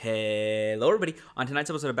Hello, everybody. On tonight's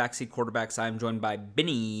episode of Backseat Quarterbacks, I'm joined by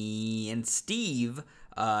Benny and Steve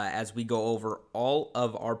as we go over all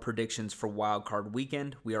of our predictions for Wild Card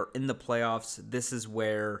Weekend. We are in the playoffs. This is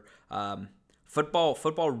where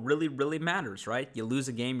football really, really matters, right? You lose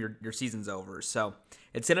a game, your season's over. So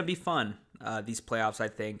it's going to be fun, these playoffs, I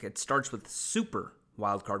think. It starts with Super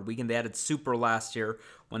Wild Card Weekend. They added Super last year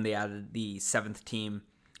when they added the seventh team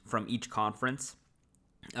from each conference.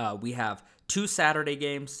 We have 2 Saturday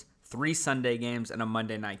games, 3 Sunday games, and a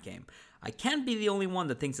Monday night game. I can't be the only one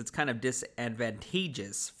that thinks it's kind of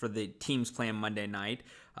disadvantageous for the teams playing Monday night,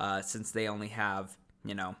 since they only have,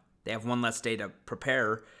 they have one less day to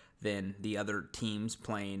prepare than the other teams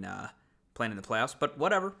playing in the playoffs. But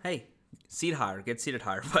whatever. Hey, get seated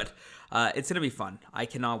higher. But it's gonna be fun. I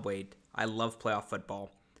cannot wait. I love playoff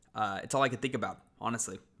football. It's all I could think about,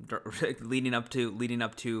 honestly. leading up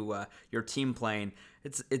to your team playing,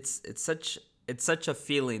 it's such a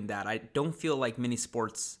feeling that I don't feel like many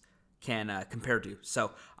sports can compare to.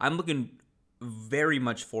 So I'm looking very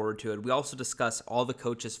much forward to it. We also discuss all the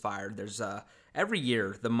coaches fired. There's every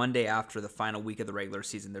year, the Monday after the final week of the regular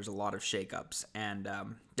season, there's a lot of shakeups, and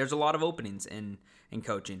there's a lot of openings in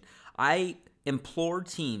coaching. I implore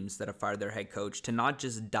teams that have fired their head coach to not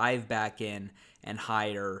just dive back in and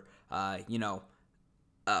hire, I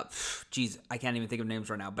can't even think of names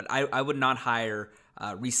right now, but I would not hire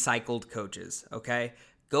recycled coaches, okay?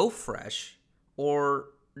 Go fresh, or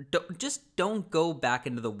don't go back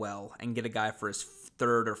into the well and get a guy for his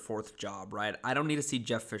third or fourth job, right? I don't need to see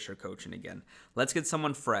Jeff Fisher coaching again. Let's get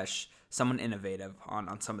someone fresh, someone innovative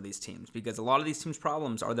on some of these teams, because a lot of these teams'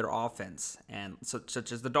 problems are their offense, and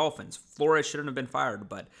such as the Dolphins. Flores shouldn't have been fired,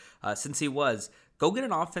 but since he was, go get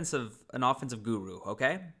an offensive guru,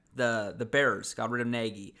 okay? The Bears got rid of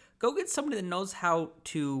Nagy. Go get somebody that knows how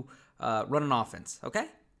to run an offense, okay?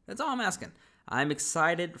 That's all I'm asking. I'm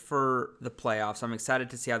excited for the playoffs. I'm excited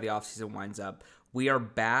to see how the offseason winds up. We are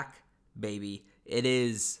back, baby. It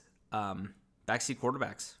is Backseat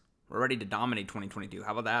Quarterbacks. We're ready to dominate 2022.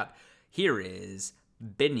 How about that? Here is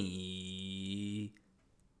Benny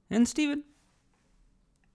and Steven.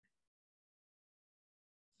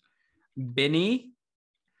 Benny,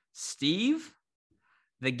 Steve,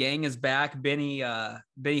 the gang is back. Benny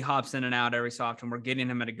hops in and out every so often. We're getting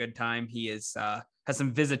him at a good time. He is has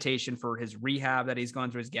some visitation for his rehab that he's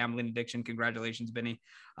gone through, his gambling addiction. Congratulations, Benny,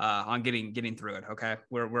 on getting through it. Okay,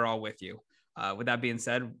 we're all with you. With that being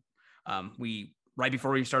said, we right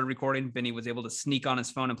before we started recording, Benny was able to sneak on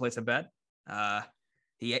his phone and place a bet.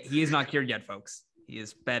 He is not cured yet, folks. He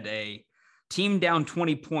has bet a team down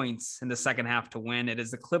 20 points in the second half to win. It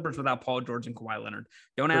is the Clippers without Paul George and Kawhi Leonard.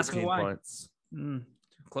 Don't ask me why. Points.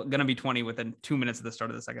 Gonna be 20 within 2 minutes of the start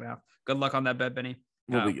of the second half. Good luck on that bet, Benny.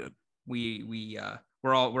 We'll be good.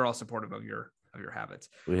 We're all supportive of your habits.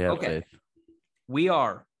 We have faith. We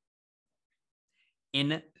are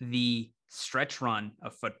in the stretch run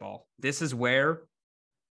of football. This is where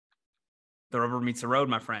the rubber meets the road,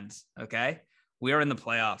 my friends. Okay, we are in the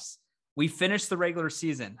playoffs. We finished the regular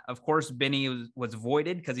season. Of course, Benny was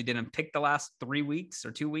voided because he didn't pick the last 3 weeks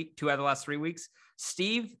or 2 out of the last 3 weeks.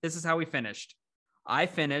 Steve, this is how we finished. I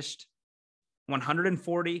finished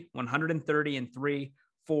 140, 130, and 3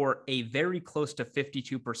 for a very close to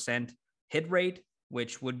 52% hit rate,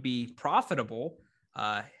 which would be profitable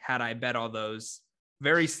had I bet all those.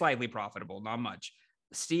 Very slightly profitable, not much.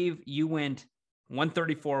 Steve, you went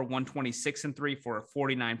 134, 126, and 3 for a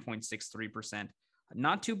 49.63%.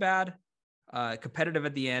 Not too bad. Competitive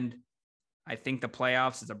at the end. I think the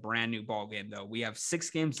playoffs is a brand new ball game, though. We have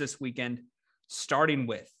 6 games this weekend, starting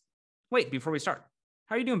with. Wait, before we start,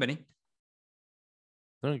 how are you doing, Benny?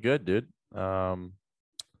 Doing good, dude.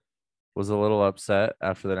 Was a little upset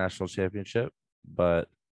after the national championship, but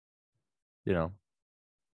had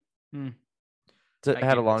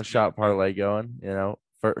a long shot parlay going.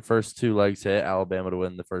 First 2 legs hit. Alabama to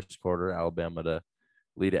win the first quarter. Alabama to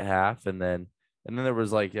lead at half, and then there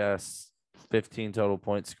was 15 total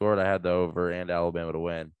points scored. I had the over and Alabama to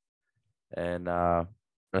win, and I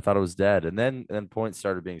thought it was dead. And then points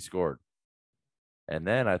started being scored, and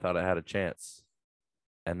then I thought I had a chance,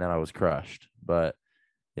 and then I was crushed. But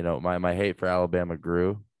my hate for Alabama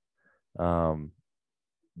grew.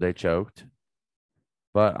 They choked,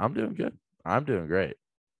 but I'm doing good. I'm doing great.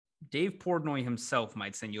 Dave Portnoy himself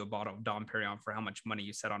might send you a bottle of Dom Perignon for how much money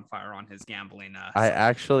you set on fire on his gambling. I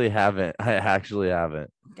actually haven't.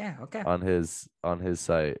 Yeah. Okay. On his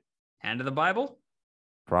site. Hand of the Bible.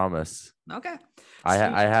 Promise. Okay. I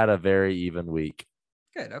had a very even week.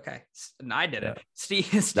 Good. Okay. And I did it.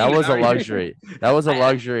 Steve, that was a luxury. That was a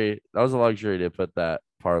luxury. That was a luxury to put that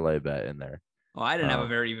parlay bet in there. Well, I didn't have a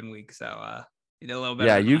very even week, so You did a little better.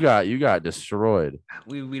 Yeah, than you got destroyed.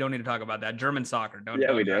 we don't need to talk about that. German soccer. Don't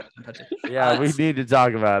Yeah, we do. don't touch it. Yeah, we need to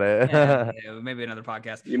talk about it. yeah, maybe another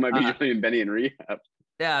podcast. You might be joining Benny in rehab.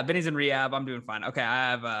 Yeah, Benny's in rehab. I'm doing fine. Okay,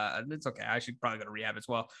 I have it's okay. I should probably go to rehab as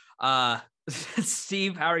well.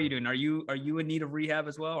 Steve, how are you doing? Are you in need of rehab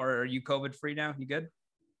as well, or are you COVID free now? You good?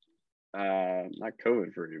 Not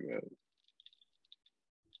COVID free, but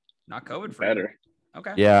not COVID free. Better.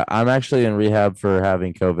 Okay. Yeah, I'm actually in rehab for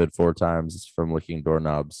having COVID 4 times from licking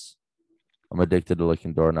doorknobs. I'm addicted to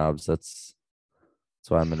licking doorknobs. That's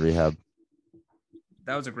why I'm in rehab.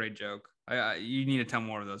 That was a great joke. You need to tell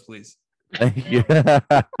more of those, please. Thank you.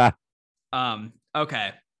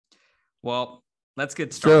 Okay. Well, let's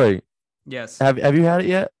get started. Silly. Yes. Have you had it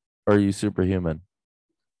yet? Or are you superhuman?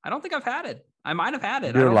 I don't think I've had it. I might have had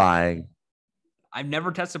it. You're lying. I've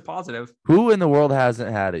never tested positive. Who in the world hasn't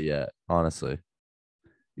had it yet? Honestly,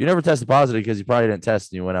 you never tested positive because you probably didn't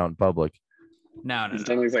test and you went out in public. No.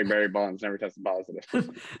 Something's like Barry Bonds never tested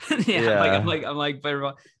positive. Yeah. I'm like Barry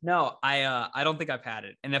Bonds. No, I don't think I've had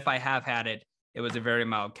it. And if I have had it, it was a very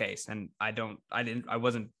mild case, and I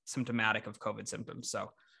wasn't symptomatic of COVID symptoms,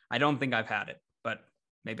 so I don't think I've had it. But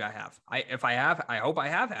maybe I have. If I have, I hope I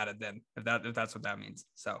have had it then. If that's what that means.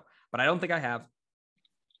 So, but I don't think I have.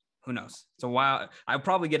 Who knows? It's a while. I'll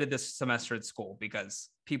probably get it this semester at school because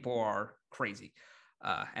people are crazy,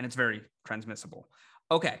 and it's very transmissible.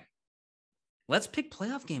 Okay, let's pick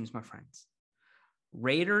playoff games, my friends.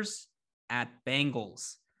 Raiders at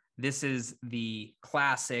Bengals. This is the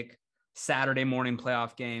classic Saturday morning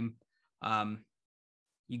playoff game.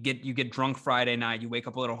 You get drunk Friday night. You wake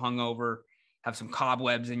up a little hungover, have some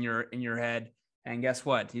cobwebs in your head, and guess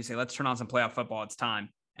what? You say, "Let's turn on some playoff football. It's time."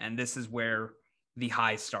 And this is where the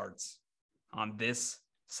high starts on this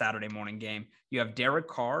Saturday morning game. You have Derek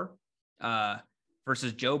Carr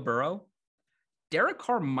versus Joe Burrow. Derek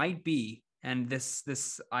Carr might be, and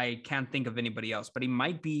this I can't think of anybody else, but he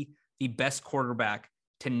might be the best quarterback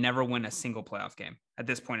to never win a single playoff game at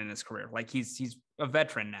this point in his career. Like he's a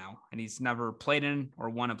veteran now, and he's never played in or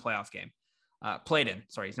won a playoff game.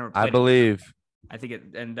 He's never played. I believe. I think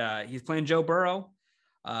it, and he's playing Joe Burrow.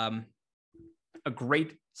 A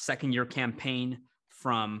great second-year campaign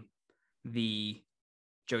from the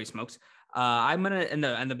Joey Smokes. I'm gonna and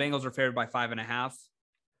the Bengals are favored by 5.5.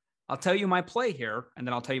 I'll tell you my play here, and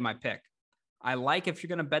then I'll tell you my pick. I like, if you're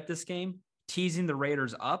gonna bet this game, teasing the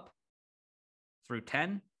Raiders up through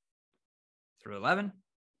 10, through 11.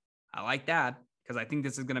 I like that because I think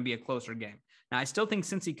this is gonna be a closer game. Now I still think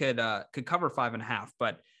Cincy could cover 5.5,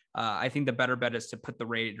 but I think the better bet is to put the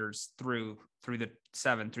Raiders through the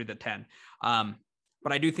 7, through the 10.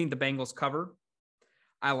 But I do think the Bengals cover.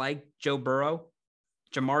 I like Joe Burrow.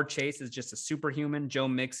 Jamar Chase is just a superhuman. Joe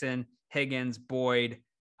Mixon, Higgins, Boyd.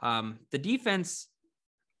 The defense,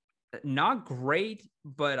 not great,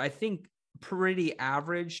 but I think pretty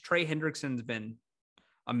average. Trey Hendrickson's been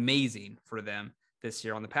amazing for them this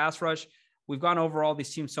year on the pass rush. We've gone over all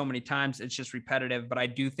these teams so many times. It's just repetitive, but I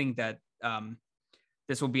do think that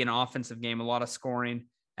this will be an offensive game, a lot of scoring.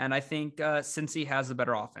 And I think Cincy has a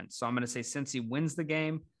better offense. So I'm going to say Cincy wins the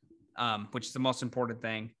game, which is the most important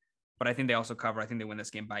thing. But I think they also cover. I think they win this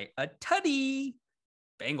game by a tutty.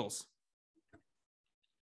 Bengals.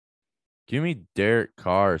 Give me Derek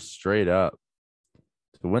Carr straight up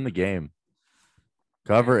to win the game.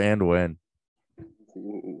 Cover and win.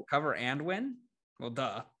 Ooh. Cover and win? Well,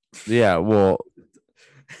 duh. Yeah, well,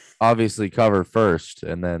 obviously cover first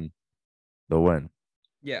and then the win.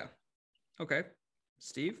 Yeah. Okay.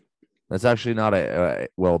 Steve? That's actually not duh.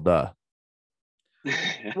 Well,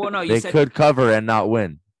 no, you They said could cover and not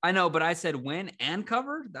win. I know, but I said win and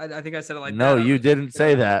cover. I think I said it like No, that. you didn't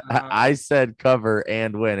say that. I said cover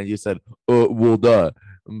and win, and you said, well, duh.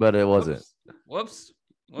 But it wasn't. Whoops.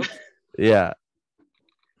 Yeah.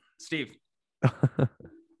 Steve. I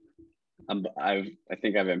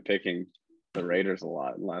think I've been picking the Raiders a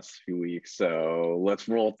lot in the last few weeks. So let's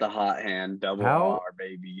roll with the hot hand. Double R,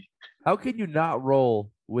 baby. How can you not roll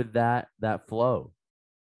with that flow?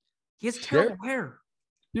 He has terrible hair.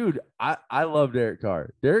 Dude, I love Derek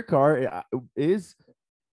Carr. Derek Carr is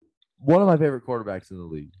one of my favorite quarterbacks in the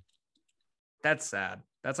league. That's sad.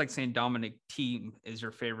 That's like saying Dominic Thiem is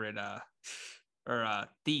your favorite, or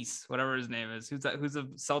Thies, whatever his name is. Who's a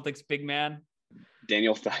Celtics big man?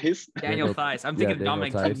 Daniel Theis. Daniel Theis. I'm thinking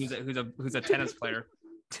Dominic Theis. Thiem, who's a tennis player.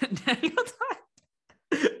 Daniel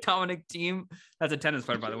Theis. Dominic Thiem. That's a tennis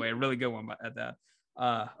player, by the way. A really good one at that.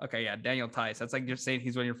 Okay, yeah, Daniel Theis. That's like you're saying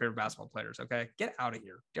he's one of your favorite basketball players. Okay, get out of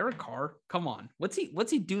here, Derek Carr. Come on, what's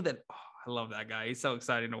he do that? Oh, I love that guy. He's so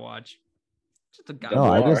exciting to watch. Just a guy. No,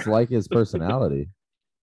 I just like his personality.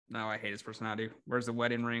 No, I hate his personality. Where's the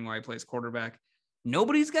wedding ring while he plays quarterback?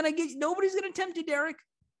 Nobody's gonna tempt you, Derek.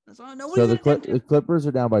 That's all. So Nobody's the gonna tempt you. Clippers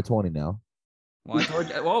are down by 20 now. Well, I told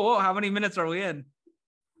you. Whoa! How many minutes are we in?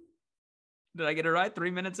 Did I get it right?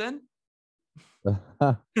 3 minutes in? 4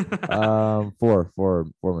 minutes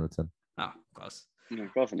in. Oh, close. Yeah,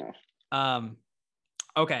 close enough.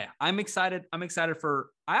 Okay. I'm excited. I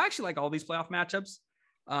actually like all these playoff matchups.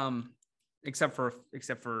 Except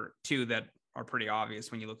for two that are pretty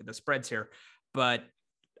obvious when you look at the spreads here. But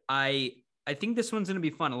I think this one's going to be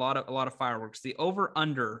fun. A lot of fireworks. The over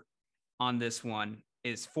under on this one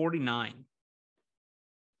is 49.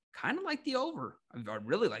 Kind of like the over. I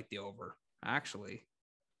really like the over, actually.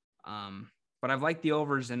 But I've liked the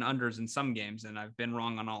overs and unders in some games, and I've been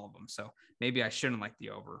wrong on all of them. So maybe I shouldn't like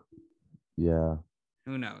the over. Yeah.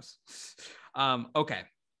 Who knows? Okay.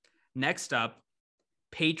 Next up,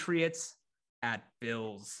 Patriots at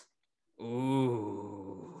Bills.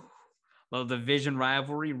 Ooh. Well, division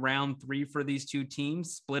rivalry, round 3 for these two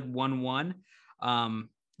teams, split 1-1.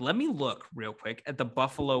 Let me look real quick at the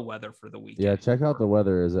Buffalo weather for the weekend. Yeah, check out the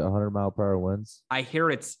weather. Is it 100-mile-per-hour winds? I hear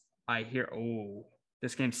this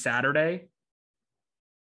game's Saturday.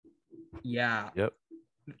 Yeah. Yep.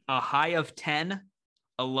 A high of 10,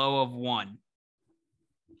 a low of 1.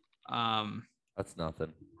 That's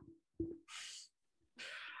nothing.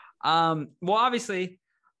 Well, obviously,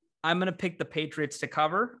 I'm gonna pick the Patriots to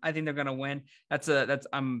cover. I think they're gonna win.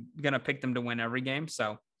 I'm gonna pick them to win every game.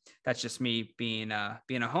 So that's just me being a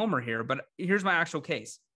homer here. But here's my actual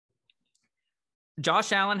case.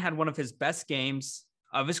 Josh Allen had one of his best games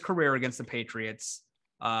of his career against the Patriots.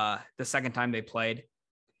 The second time they played,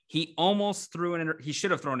 he almost he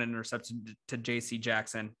should have thrown an interception to J.C.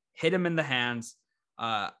 Jackson, hit him in the hands.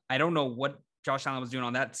 I don't know what Josh Allen was doing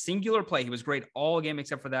on that singular play. He was great all game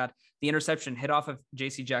except for that. The interception hit off of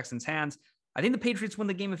J.C. Jackson's hands. I think the Patriots win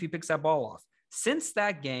the game if he picks that ball off. Since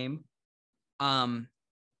that game,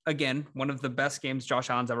 again, one of the best games Josh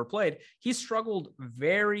Allen's ever played, he struggled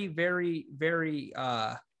very, very, very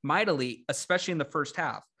mightily, especially in the first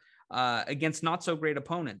half, against not so great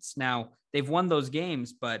opponents. Now, they've won those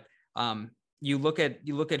games, but you look at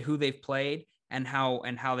who they've played and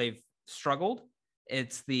how they've struggled.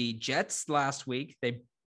 It's the Jets last week. They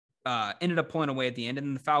ended up pulling away at the end,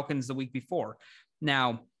 and the Falcons the week before.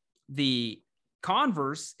 Now, the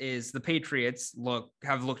converse is the Patriots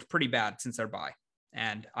have looked pretty bad since their bye,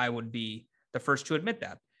 and I would be the first to admit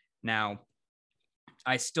that. Now,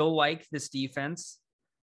 I still like this defense.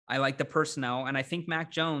 I like the personnel, and I think Mac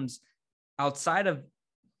Jones, outside of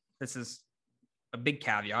this is a big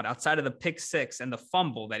caveat, outside of the pick 6 and the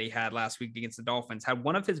fumble that he had last week against the Dolphins, had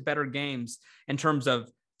one of his better games in terms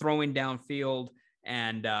of throwing downfield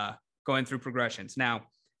and going through progressions. Now,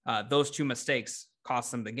 those two mistakes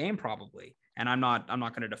cost them the game probably, and I'm not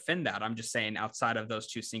going to defend that. I'm just saying outside of those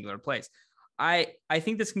two singular plays, I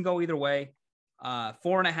think this can go either way.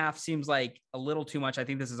 4.5 seems like a little too much. I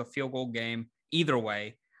think this is a field goal game either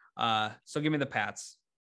way. So give me the Pats.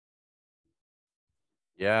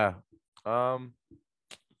 Yeah. I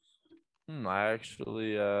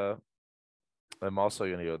actually I'm also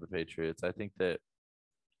gonna go with the Patriots. I think that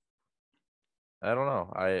I don't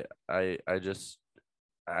know. I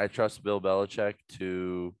trust Bill Belichick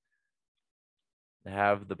to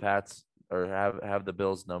have the Pats or have the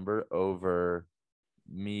Bills number over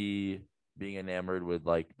me being enamored with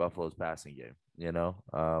like Buffalo's passing game.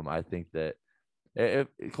 I think that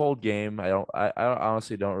cold game. I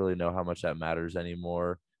honestly don't really know how much that matters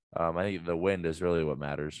anymore. I think the wind is really what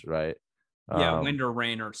matters, right? Yeah, wind or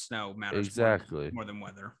rain or snow matters exactly more than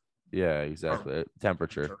weather. Yeah, exactly.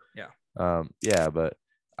 Temperature. Yeah. Yeah, but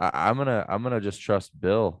I'm gonna just trust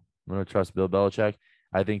Bill. I'm gonna trust Bill Belichick.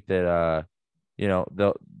 I think that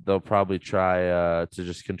they'll probably try to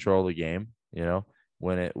just control the game.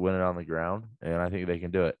 Win it on the ground, and I think they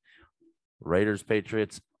can do it. Raiders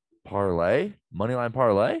Patriots parlay, moneyline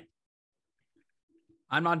parlay.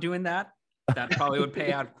 I'm not doing that. That probably would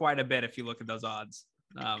pay out quite a bit if you look at those odds.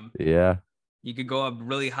 Yeah. You could go up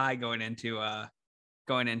really high going into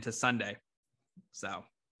Sunday. So,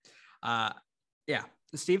 yeah,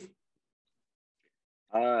 Steve.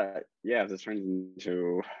 Yeah, if this turns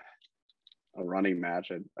into a running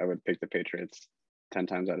match, I would pick the Patriots 10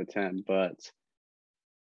 times out of 10. But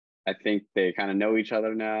I think they kind of know each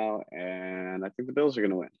other now, and I think the Bills are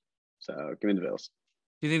going to win. So give me the Bills.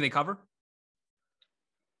 Do you think they cover?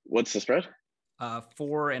 What's the spread?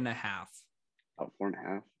 4.5. Oh,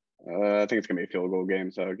 4.5. I think it's gonna be a field goal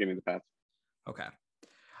game, so give me the Pats. Okay.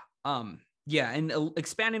 Yeah, and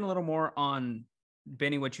expanding a little more on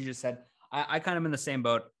Benny, what you just said, I kind of in the same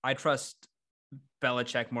boat. I trust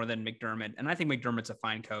Belichick more than McDermott, and I think McDermott's a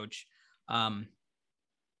fine coach. I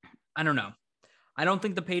don't know. I don't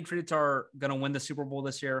think the Patriots are going to win the Super Bowl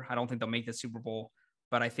this year. I don't think they'll make the Super Bowl,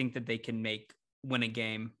 but I think that they can win a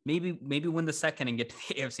game, maybe win the second and get to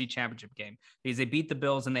the AFC Championship game because they beat the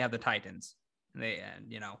Bills and they have the Titans.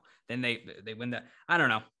 Then they win that. I don't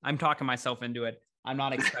know. I'm talking myself into it. I'm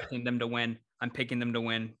not expecting them to win. I'm picking them to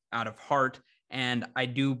win out of heart. And I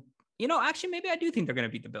do, actually, maybe I do think they're going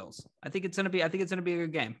to beat the Bills. I think it's going to be a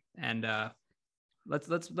good game. And let's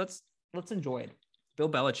enjoy it. Bill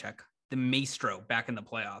Belichick, the maestro, back in the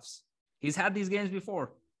playoffs. He's had these games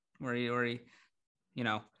before where he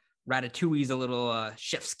Ratatouille's a little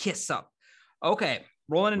chef's kiss up. Okay,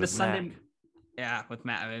 rolling into With Sunday. Mac. Yeah, with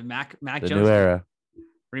Mac The Jones. new era.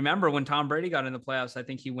 Remember when Tom Brady got in the playoffs? I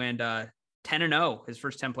think he went 10-0 his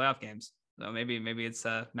first 10 playoff games. So maybe it's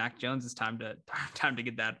Mac Jones' time to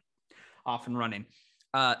get that off and running.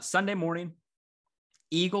 Sunday morning,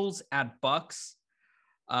 Eagles at Bucks.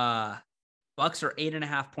 Bucks are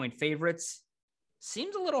 8.5-point favorites.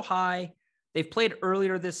 Seems a little high. They've played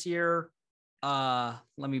earlier this year. Let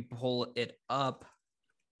me pull it up.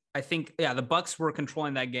 I think, the Bucks were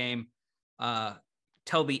controlling that game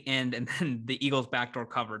till the end, and then the Eagles backdoor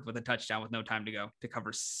covered with a touchdown with no time to go to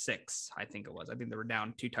cover 6. I think it was. I think they were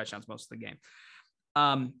down 2 touchdowns most of the game.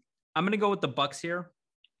 I'm going to go with the Bucks here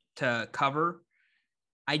to cover.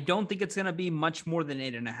 I don't think it's going to be much more than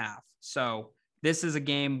 8.5. So this is a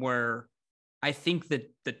game where I think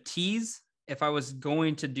that the tease, if I'm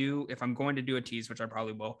going to do a tease, which I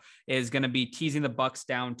probably will, is going to be teasing the Bucks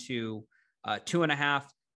down to 2.5,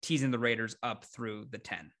 teasing the Raiders up through the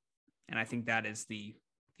 10. And I think that is the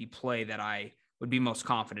play that I would be most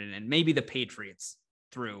confident in. Maybe the Patriots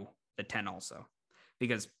through the 10 also,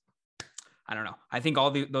 because I don't know. I think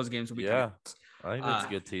all those games will be. Yeah, I think that's a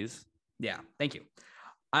good tease. Yeah, thank you.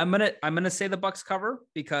 I'm gonna say the Bucks cover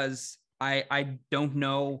because I don't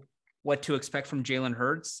know what to expect from Jalen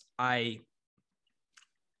Hurts. I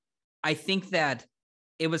think that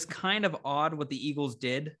it was kind of odd what the Eagles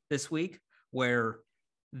did this week, where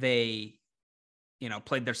they,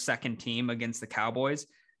 played their second team against the Cowboys.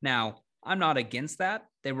 Now, I'm not against that.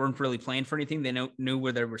 They weren't really playing for anything. They knew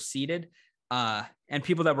where they were seated. And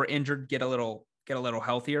people that were injured get a little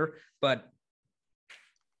healthier. But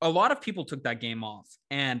a lot of people took that game off,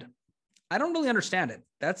 and I don't really understand it.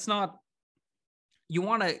 That's not. You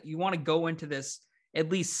want to go into this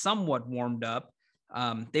at least somewhat warmed up.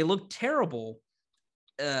 They looked terrible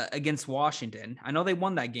against Washington. I know they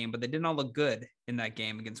won that game, but they did not look good in that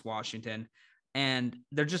game against Washington. And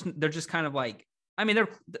they're just kind of like, I mean, they're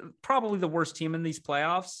probably the worst team in these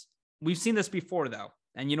playoffs. We've seen this before though.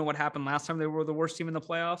 And you know what happened last time they were the worst team in the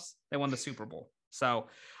playoffs? They won the Super Bowl. So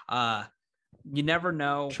you never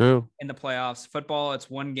know. True. In the playoffs. Football, it's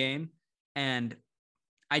one game. And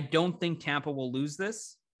I don't think Tampa will lose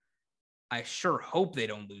this. I sure hope they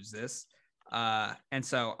don't lose this. And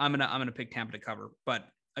so I'm gonna pick Tampa to cover. But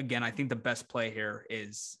again, I think the best play here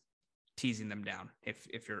is teasing them down if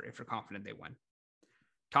you're confident they win.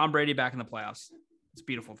 Tom Brady back in the playoffs. It's a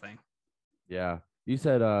beautiful thing. Yeah. You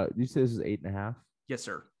said this is 8.5? Yes,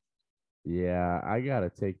 sir. Yeah, I gotta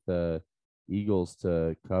take the Eagles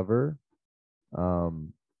to cover.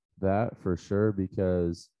 That for sure,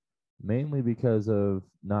 mainly because of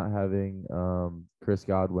not having Chris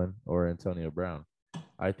Godwin or Antonio Brown.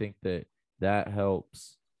 I think that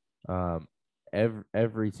helps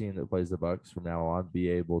every team that plays the Bucks from now on be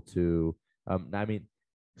able to. I mean,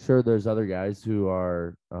 sure, there's other guys who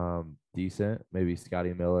are decent. Maybe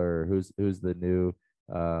Scotty Miller, who's the new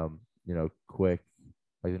quick,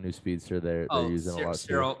 like the new speedster they're using a lot.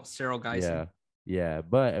 Cyril Geisen. Yeah.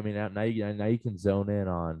 But I mean, now you can zone in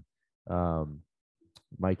on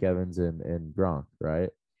Mike Evans and Gronk, right?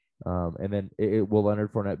 And then will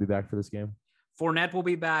Leonard Fournette be back for this game? Fournette will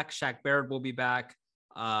be back. Shaq Barrett will be back.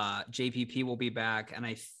 JPP will be back, and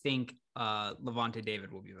I think Levante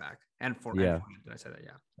David will be back. And Fournette. Yeah. Did I say that?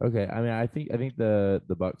 Yeah. Okay. I mean, I think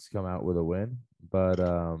the Bucks come out with a win, but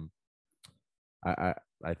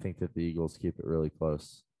I think that the Eagles keep it really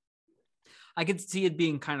close. I could see it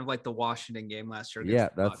being kind of like the Washington game last year. Yeah,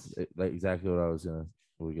 that's exactly what I was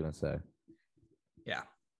gonna say. Yeah,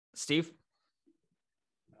 Steve.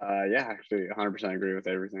 Yeah, actually, 100% agree with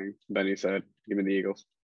everything Benny said. Give me the Eagles.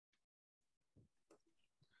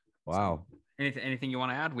 Wow. Anything you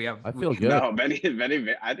want to add? I feel good. No, Benny.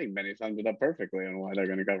 I think Benny summed it up perfectly on why they're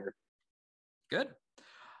going to cover. Good.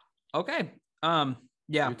 Okay. Yeah.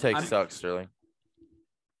 Your take sucks, Sterling.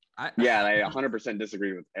 I 100%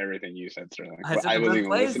 disagree with everything you said, Sterling. I wasn't even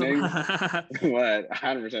plays listening, but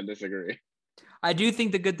 100% disagree. I do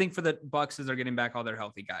think the good thing for the Bucks is they're getting back all their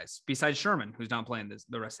healthy guys, besides Sherman, who's not playing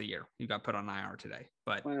the rest of the year. He got put on IR today,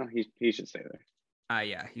 but Well, he should stay there.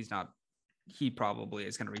 Yeah, he's not he probably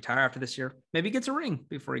is going to retire after this year. Maybe he gets a ring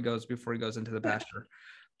before he goes into the pasture.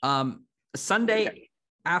 Sunday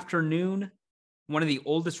afternoon, one of the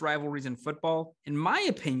oldest rivalries in football, in my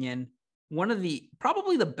opinion,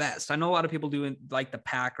 probably the best. I know a lot of people do like the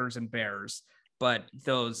Packers and Bears, but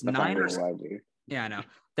those That's Niners, not real lively. yeah, I know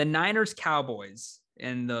the Niners Cowboys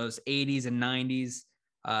in those 80s and 90s.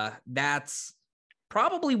 That's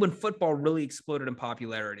probably when football really exploded in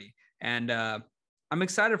popularity. And I'm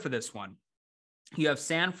excited for this one. You have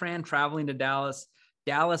San Fran traveling to Dallas,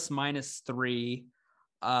 Dallas -3.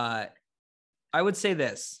 I would say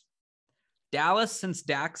this: Dallas, since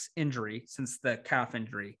Dak's injury, since the calf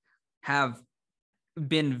injury, have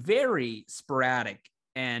been very sporadic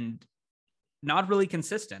and not really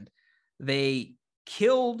consistent. They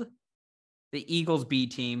killed the Eagles B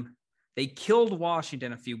team. They killed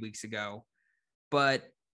Washington a few weeks ago,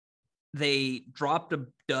 but they dropped a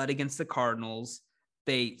dud against the Cardinals.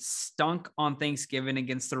 They stunk on Thanksgiving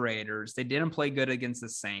against the Raiders. They didn't play good against the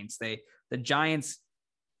Saints. The Giants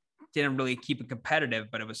didn't really keep it competitive,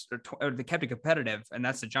 but they kept it competitive, and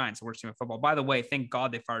that's the Giants, the worst team in football. By the way, thank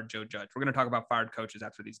God they fired Joe Judge. We're going to talk about fired coaches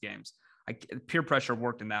after these games. Peer pressure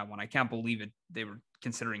worked in that one. I can't believe it. They were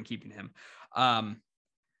considering keeping him. And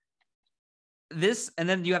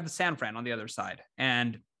then you have the San Fran on the other side.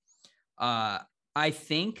 And I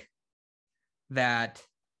think that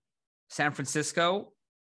San Francisco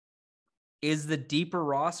is the deeper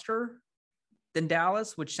roster than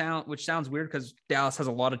Dallas, which sounds weird because Dallas has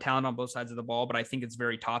a lot of talent on both sides of the ball, but I think it's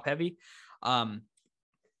very top heavy. I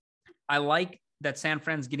like that San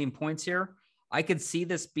Fran's getting points here. I could see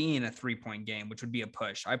this being a 3-point game, which would be a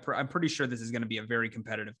push. I'm pretty sure this is going to be a very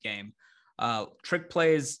competitive game. Trick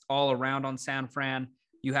plays all around on San Fran.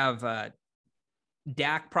 You have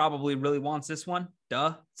Dak probably really wants this one.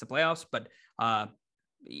 Duh, it's the playoffs. But,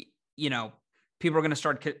 people are going to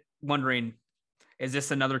start wondering, is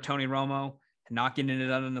this another Tony Romo not getting it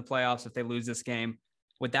done in the playoffs if they lose this game?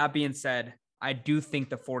 With that being said, I do think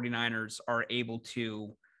the 49ers are able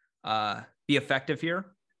to be effective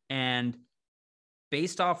here. And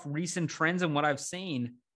based off recent trends and what I've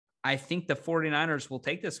seen, I think the 49ers will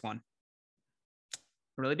take this one.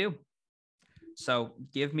 I really do. So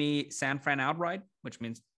give me San Fran outright, which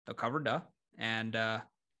means they'll cover, duh. And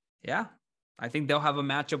I think they'll have a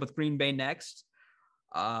matchup with Green Bay next.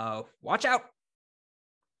 Watch out.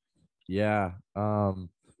 Yeah.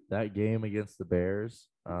 That game against the Bears,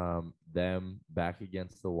 them back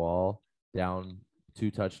against the wall, down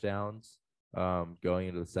 2 touchdowns, going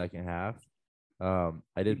into the second half.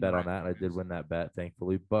 I did bet on that, and I did win that bet,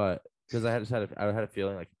 thankfully. But because I had a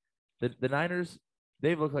feeling like the Niners,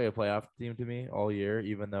 they've looked like a playoff team to me all year,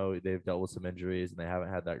 even though they've dealt with some injuries and they haven't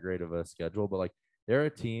had that great of a schedule. But like, they're a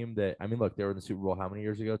team that, I mean, look, they were in the Super Bowl how many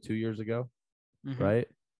years ago? 2 years ago, right?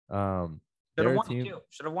 They're a team.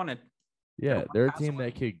 Should have won it. Yeah, they're a team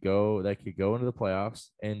that could go into the playoffs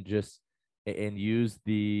and use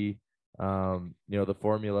the the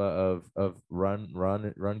formula of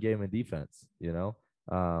run game and defense.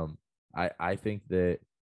 I think that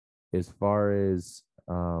as far as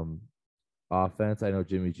offense, I know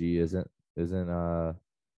Jimmy G isn't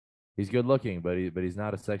he's good looking, but he's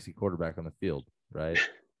not a sexy quarterback on the field, right?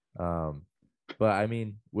 But I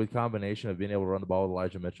mean, with combination of being able to run the ball with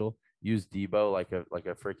Elijah Mitchell, use Debo like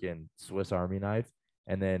a freaking Swiss Army knife,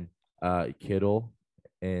 and then Kittle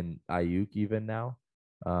and Ayuk even now.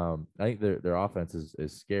 I think their offense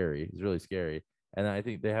is scary. It's really scary. And I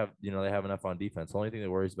think they have enough on defense. The only thing that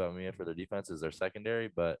worries about me for their defense is their secondary.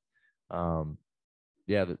 But the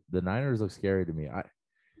Niners look scary to me.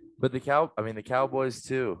 But the Cowboys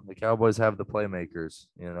too. The Cowboys have the playmakers,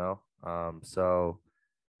 so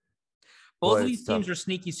both of these teams are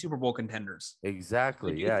sneaky Super Bowl contenders.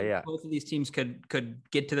 Exactly. Yeah. Both of these teams could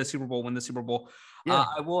get to the Super Bowl, win the Super Bowl. Yeah.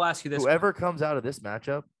 I will ask you this: whoever comes out of this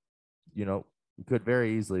matchup, could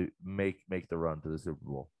very easily make the run to the Super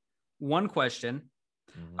Bowl. One question,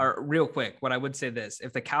 or real quick, what I would say this: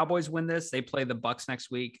 if the Cowboys win this, they play the Bucs next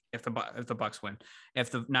week. If the Bucs win, if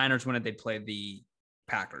the Niners win it, they play the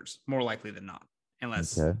Packers. More likely than not,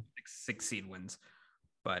 unless 6 seed wins.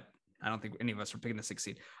 But I don't think any of us are picking the 6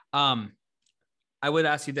 seed. I would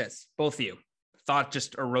ask you this, both of you. Thought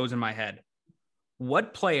just arose in my head.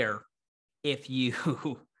 What player, if you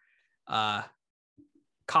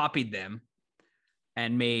copied them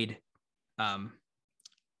and made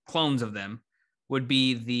clones of them, would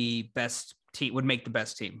be the best team? Would make the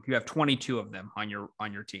best team? You have 22 of them on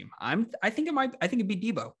your team. I think it'd be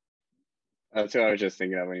Debo. That's what I was just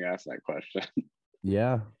thinking of when you asked that question.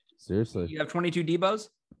 Yeah, seriously. You have 22 Debos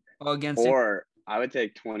against. Or I would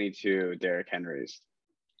take 22 Derrick Henrys.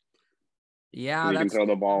 Yeah, you can throw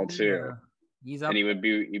the ball too. He's up. and he'd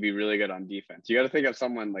be really good on defense. You got to think of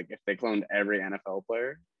someone like if they cloned every NFL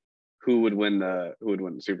player, who would win the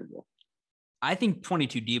Super Bowl? I think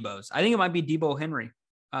 22 Debo's. I think it might be Debo Henry,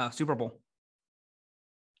 Super Bowl.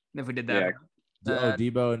 If we did that. Yeah.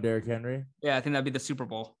 Debo and Derrick Henry. Yeah, I think that'd be the Super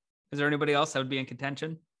Bowl. Is there anybody else that would be in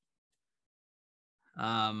contention?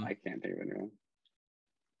 I can't think of anyone.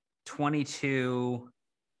 22.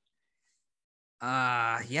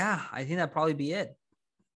 Yeah, I think that'd probably be it.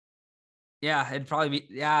 Yeah, it'd probably be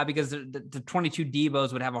because the 22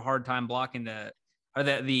 Debos would have a hard time blocking the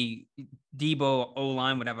Debo O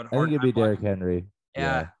line would have a hard time. I think it'd be Derrick Henry.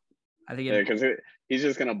 Yeah. I think because he's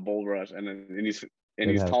just gonna bull rush, and he's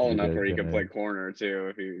tall enough where he can play corner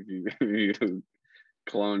too if you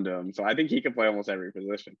cloned him. So I think he could play almost every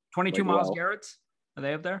position. 22 Myles Garrett's, are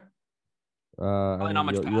they up there? I mean, not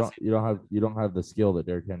much you don't have the skill that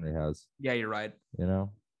Derrick Henry has. Yeah, you're right. You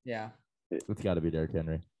know. Yeah. It's got to be Derrick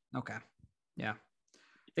Henry. Okay. Yeah.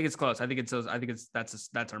 I think it's close. That's our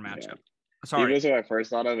matchup. Yeah. Sorry. He was who I first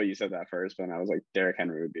thought of, but you said that first, and I was like, Derrick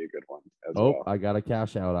Henry would be a good one as well. well. I got a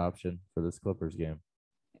cash out option for this Clippers game.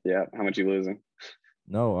 Yeah. How much you losing?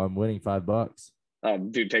 No, I'm winning $5. Oh,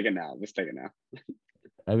 dude, take it now. Just take it now.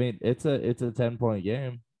 I mean, it's a 10-point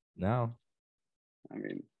game now. I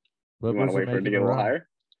mean, Clippers you want to wait for it to get a little higher?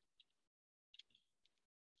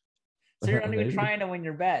 So you're not even trying to win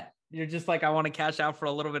your bet. You're just like, I want to cash out for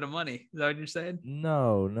a little bit of money. Is that what you're saying?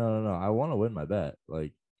 No. I want to win my bet.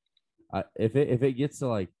 Like, if it gets to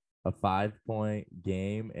like a 5-point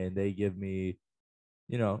game and they give me,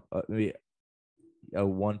 maybe a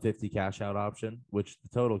 150 cash out option, which the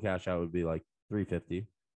total cash out would be like 350.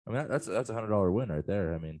 I mean, that's a $100 win right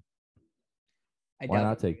there. I mean, why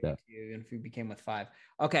not take that? Even if we became with 5.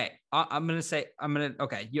 Okay,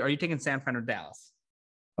 okay. Are you taking San Fran or Dallas?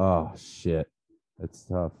 Oh shit, that's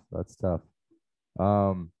tough.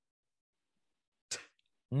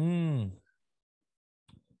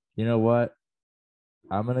 You know what?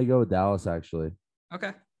 I'm gonna go with Dallas actually.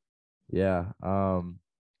 Okay. Yeah.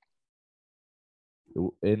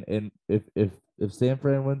 And if San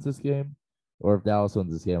Fran wins this game, or if Dallas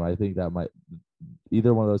wins this game, I think that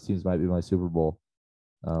either one of those teams might be my Super Bowl.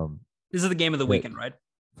 This is the game of the weekend, right?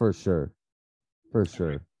 For sure.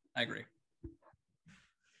 I agree.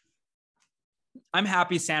 I'm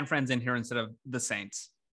happy San Fran's in here instead of the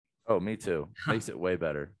Saints. Oh, me too. Makes it way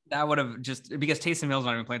better. That would have just because Taysom Hill's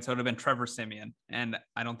not even playing, so it would have been Trevor Siemian, and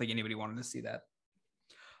I don't think anybody wanted to see that,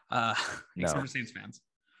 except for Saints fans.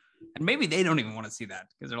 And maybe they don't even want to see that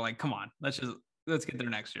because they're like, "Come on, let's get there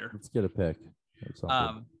next year." Let's get a pick.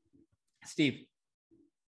 Steve.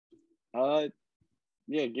 Yeah,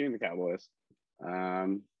 give me the Cowboys.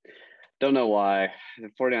 Don't know why. The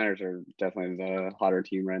 49ers are definitely the hotter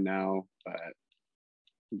team right now, but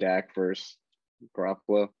Dak versus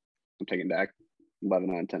Garoppolo. I'm taking Dak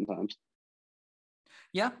 11 out of 10 times.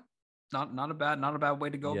 Yeah, not a bad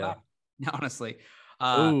way to go about it, honestly.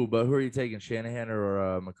 But who are you taking, Shanahan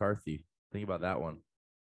or McCarthy? Think about that one.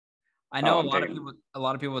 I know a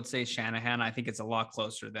lot of people would say Shanahan. I think it's a lot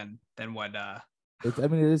closer than what.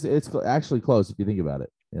 It's actually close if you think about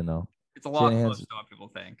it. It's a lot closer than what people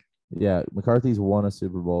think. Yeah, McCarthy's won a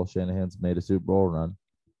Super Bowl. Shanahan's made a Super Bowl run.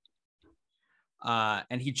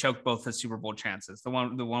 And he choked both his Super Bowl chances. The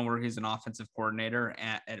one where he's an offensive coordinator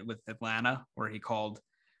with Atlanta, where he called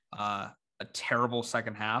a terrible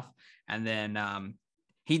second half, and then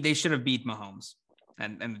they should have beat Mahomes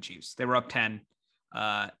and the Chiefs. They were up 10.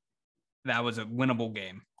 That was a winnable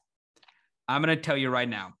game. I'm going to tell you right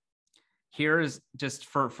now. Here's just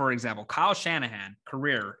for example, Kyle Shanahan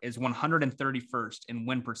career is 131st in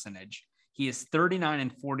win percentage. He is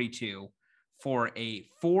 39-42 for a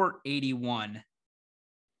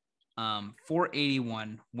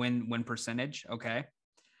 481 win percentage. Okay.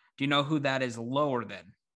 Do you know who that is lower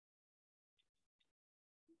than?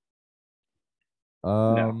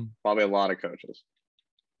 No, probably a lot of coaches.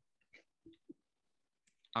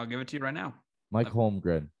 I'll give it to you right now. Mike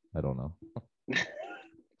Holmgren. I don't know.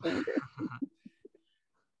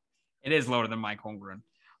 It is lower than Mike Holmgren.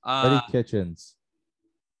 Freddie Kitchens.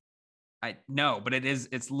 I know, but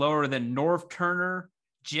it's lower than Norv Turner,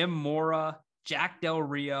 Jim Mora, Jack Del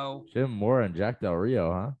Rio. Jim Mora and Jack Del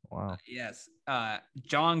Rio, huh? Wow. Yes.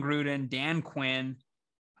 John Gruden, Dan Quinn,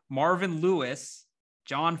 Marvin Lewis,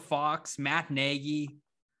 John Fox, Matt Nagy.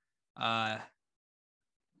 A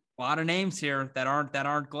lot of names here that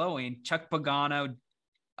aren't glowing. Chuck Pagano,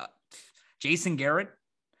 Jason Garrett.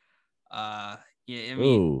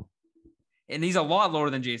 Ooh. And he's a lot lower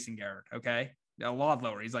than Jason Garrett. Okay, a lot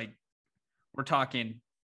lower. He's like, we're talking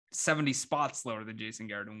 70 spots lower than Jason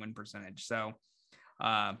Garrett in win percentage. So,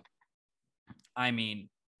 I mean,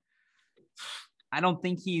 I don't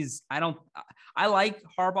think I like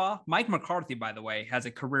Harbaugh. Mike McCarthy, by the way, has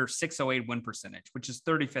a career 608 win percentage, which is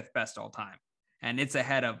 35th best all time. And it's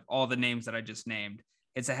ahead of all the names that I just named.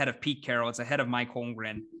 It's ahead of Pete Carroll. It's ahead of Mike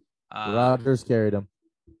Holmgren. Rodgers carried him.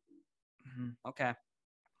 Okay.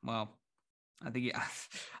 Well, I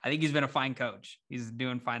think he's been a fine coach. He's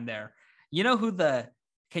doing fine there. You know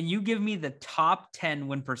can you give me the top 10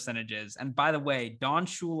 win percentages? And by the way, Don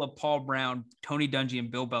Shula, Paul Brown, Tony Dungy, and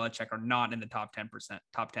Bill Belichick are not in the top 10%,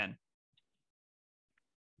 top 10.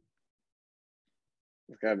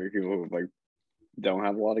 It's gotta be people who like don't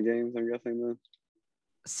have a lot of games, I'm guessing then.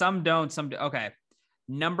 Some don't, some do. Okay.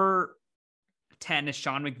 Number 10 is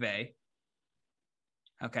Sean McVay.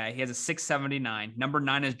 Okay. He has a 679. Number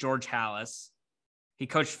 9 is George Halas. He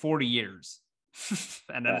coached 40 years.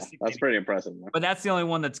 And that's pretty impressive. Man. But that's the only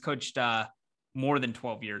one that's coached more than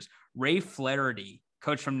 12 years. Ray Flaherty,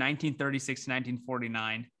 coached from 1936 to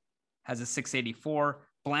 1949, has a 684.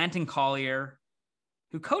 Blanton Collier,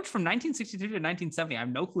 who coached from 1963 to 1970, I have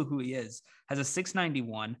no clue who he is, has a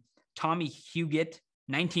 691. Tommy Huggett,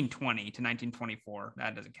 1920 to 1924.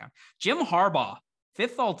 That doesn't count. Jim Harbaugh,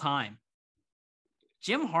 5th all time.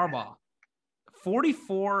 Jim Harbaugh,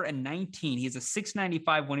 44 and 19. He has a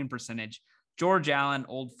 695 winning percentage. George Allen,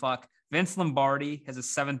 old fuck. Vince Lombardi has a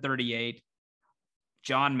 738.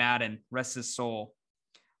 John Madden, rest his soul,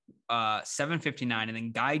 759. And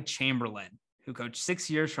then Guy Chamberlain, who coached 6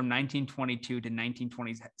 years from 1922 to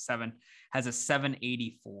 1927, has a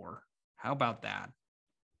 784. How about that?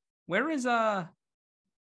 Where is I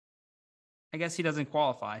guess he doesn't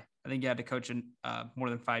qualify. I think you had to coach in more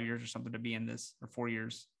than 5 years or something to be in this, or 4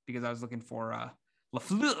 years, because I was looking for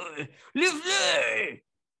LaFleur.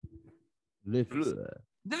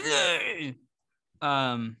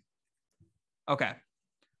 Okay.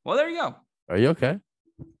 Well, there you go. Are you okay?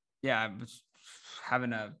 Yeah, I was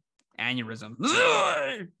having a aneurysm.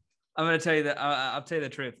 I'm gonna tell you that. I'll tell you the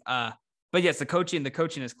truth. But yes, the coaching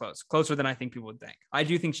is closer than I think people would think. I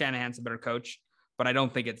do think Shanahan's a better coach, but I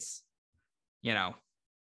don't think it's,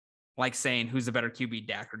 like saying who's the better QB,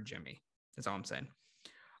 Dak or Jimmy. That's all I'm saying.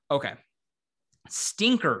 Okay.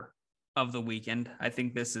 Stinker of the weekend. I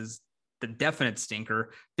think this is the definite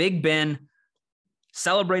stinker. Big Ben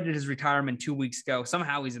celebrated his retirement 2 weeks ago.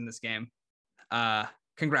 Somehow he's in this game.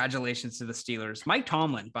 Congratulations to the Steelers. Mike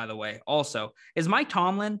Tomlin, by the way, also. Is Mike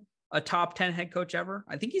Tomlin a top 10 head coach ever?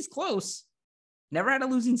 I think he's close. Never had a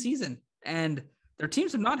losing season. And their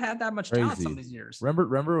teams have not had that much talent some of these years.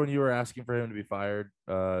 Remember when you were asking for him to be fired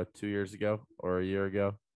 2 years ago or a year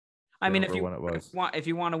ago? I mean, if you want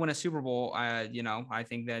to win a Super Bowl, I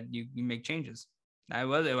think that you make changes. I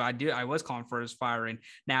was calling for his firing.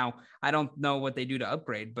 Now, I don't know what they do to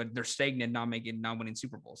upgrade, but they're stagnant, not winning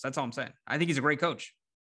Super Bowls. That's all I'm saying. I think he's a great coach,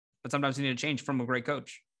 but sometimes you need to change from a great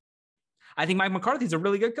coach. I think Mike McCarthy's a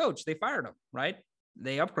really good coach. They fired him, right?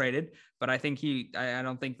 They upgraded, but I think I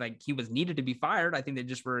don't think like he was needed to be fired. I think they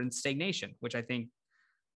just were in stagnation, which I think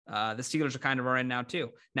the Steelers are kind of in now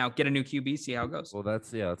too. Now get a new QB, see how it goes. Well,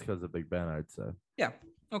 that's because of Big Ben, I'd say. Yeah.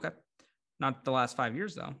 Okay. Not the last 5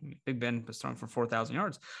 years though. Big Ben was throwing for 4,000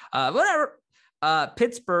 yards. Whatever.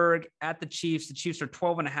 Pittsburgh at the Chiefs. The Chiefs are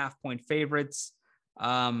 12.5-point favorites.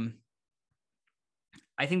 I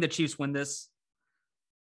think the Chiefs win this.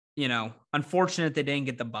 Unfortunate they didn't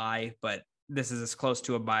get the bye, but this is as close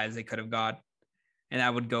to a bye as they could have got. And I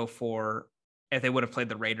would go for if they would have played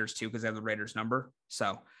the Raiders too, because they have the Raiders number.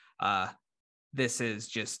 So this is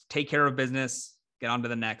just take care of business, get on to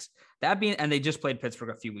the next. And they just played Pittsburgh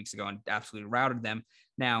a few weeks ago and absolutely routed them.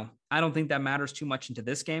 Now, I don't think that matters too much into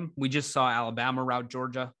this game. We just saw Alabama rout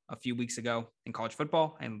Georgia a few weeks ago in college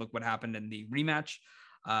football, and look what happened in the rematch.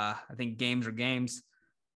 I think games are games.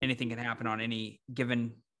 Anything can happen on any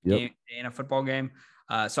given game in a football game.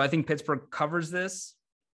 So I think Pittsburgh covers this.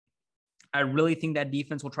 I really think that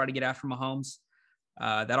defense will try to get after Mahomes.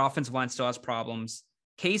 That offensive line still has problems.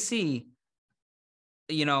 KC,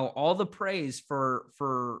 all the praise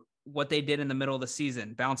for what they did in the middle of the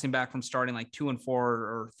season, bouncing back from starting like 2-4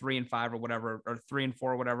 or 3-5 or whatever, or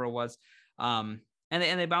 3-4, whatever it was. And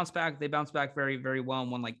they bounced back. They bounced back very, very well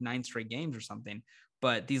and won like 9 straight games or something.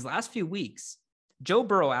 But these last few weeks, Joe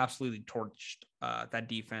Burrow absolutely torched that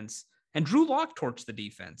defense, and Drew Lock torched the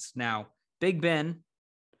defense. Now, Big Ben,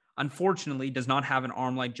 unfortunately, does not have an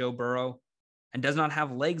arm like Joe Burrow and does not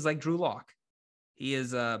have legs like Drew Lock. He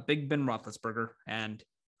is Big Ben Roethlisberger, and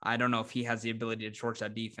I don't know if he has the ability to torch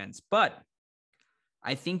that defense. But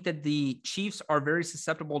I think that the Chiefs are very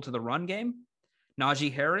susceptible to the run game.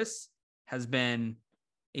 Najee Harris has been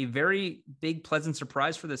a very big, pleasant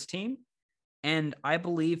surprise for this team, and I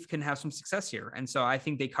believe can have some success here. And so I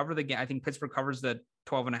think they cover the game. I think Pittsburgh covers the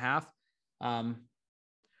 12.5.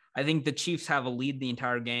 I think the Chiefs have a lead the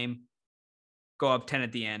entire game, go up 10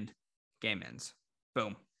 at the end, game ends.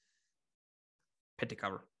 Boom. Pitt to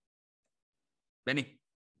cover. Benny.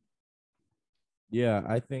 Yeah,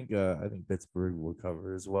 I think Pittsburgh will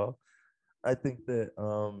cover as well. I think that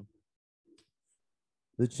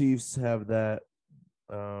the Chiefs have that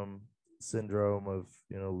syndrome of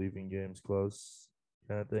leaving games close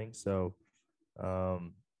kind of thing. So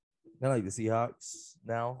kind of like the Seahawks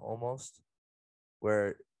now almost,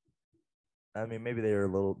 where I mean maybe they do a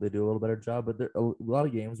little better job, but there are a lot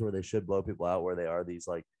of games where they should blow people out where they are these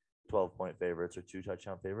like 12-point favorites or 2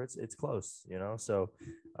 touchdown favorites. It's close, So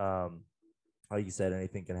like you said,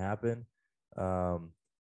 anything can happen.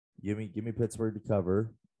 Give me Pittsburgh to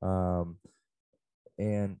cover.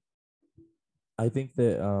 And I think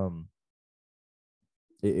that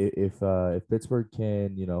if Pittsburgh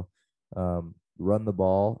can, run the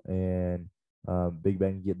ball and Big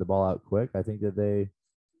Ben can get the ball out quick, I think that they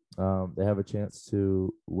have a chance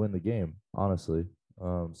to win the game, honestly.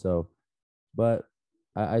 But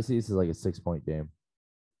I see this as like a 6-point game.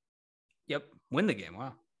 Yep, win the game.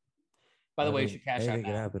 Wow. By the way, you should cash out anything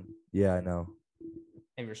can now happen. Yeah, I know.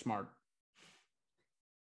 if you're smart.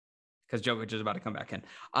 Because Jokic is about to come back in.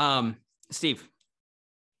 Steve.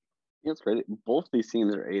 It's crazy. Both these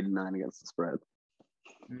teams are 8-9 against the spread.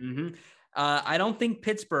 Mm-hmm. I don't think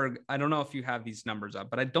Pittsburgh, I don't know if you have these numbers up,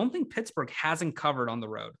 but I don't think Pittsburgh hasn't covered on the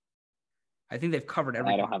road. I think they've covered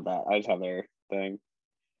every. I don't have that. I just have their thing.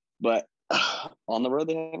 But on the road,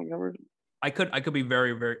 they haven't covered. I could be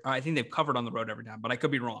very, very. I think they've covered on the road every time, but I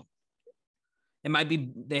could be wrong. It might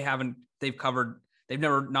be they've covered. They've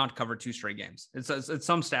never not covered 2 straight games. It's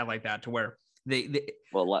some stat like that to where they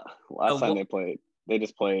Well, last time they played, they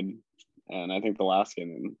just played, and I think the last game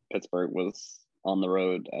in Pittsburgh was on the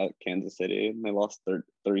road at Kansas City, and they lost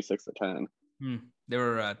 36-10. They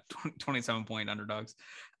were 27-point underdogs.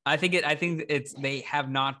 I think they have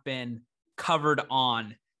not been covered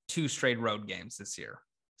on 2 straight road games this year.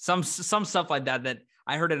 Some stuff like that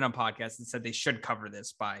I heard it on a podcast and said they should cover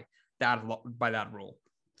this by that rule.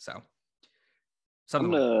 So I'm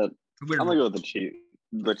gonna go with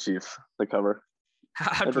the Chiefs to cover.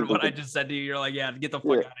 After what I just said to you, you're like, yeah, get the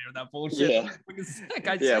fuck out of here with that bullshit. Yeah,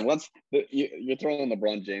 you're throwing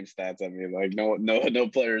LeBron James stats at me. Like no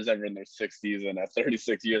players ever in their 6th season at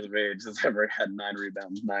 36 years of age has ever had 9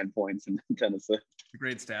 rebounds, 9 points in 10 assists.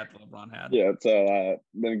 Great stat LeBron had. Yeah, so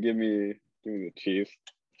then give me the Chiefs.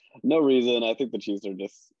 No reason. I think the Chiefs are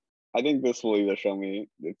just. I think this will either show me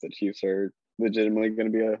if the Chiefs are legitimately going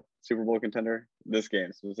to be a Super Bowl contender, this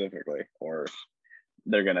game specifically, or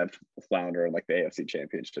they're going to flounder like the AFC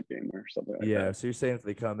Championship game or something like that. Yeah, so you're saying if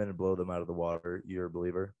they come in and blow them out of the water, you're a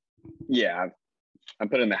believer? Yeah, I'm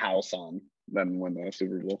putting the house on them win the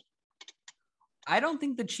Super Bowl. I don't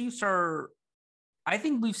think the Chiefs are – I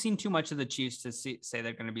think we've seen too much of the Chiefs to say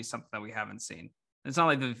they're going to be something that we haven't seen. It's not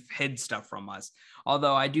like they've hid stuff from us.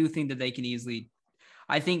 Although I do think that they can easily –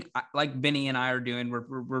 I think like Benny and I are doing,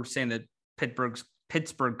 we're saying that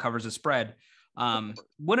Pittsburgh covers the spread.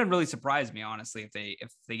 Wouldn't really surprise me, honestly,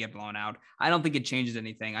 if they get blown out. I don't think it changes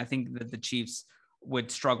anything. I think that the Chiefs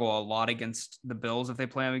would struggle a lot against the Bills if they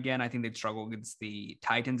play them again. I think they'd struggle against the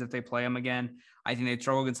Titans if they play them again. I think they'd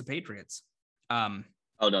struggle against the Patriots. Oh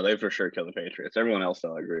no, they for sure kill the Patriots. Everyone else,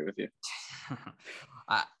 I'll agree with you.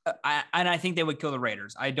 And I think they would kill the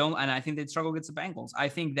Raiders. I think they'd struggle against the Bengals. I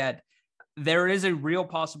think that there is a real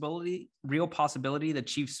possibility the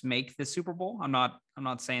Chiefs make the Super Bowl. I'm not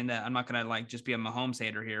saying that. I'm not going to like just be a Mahomes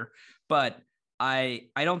hater here, but I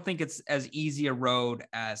don't think it's as easy a road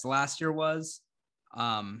as last year was.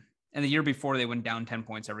 And the year before they went down 10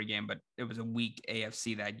 points every game, but it was a weak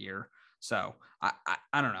AFC that year. So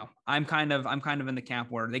I don't know. I'm kind of in the camp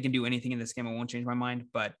where they can do anything in this game. I won't change my mind.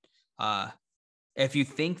 But if you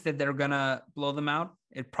think that they're going to blow them out,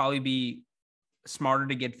 it'd probably be smarter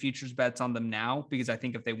to get futures bets on them now, because I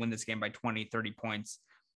think if they win this game by 20, 30 points,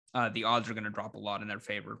 the odds are going to drop a lot in their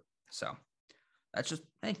favor. So that's just,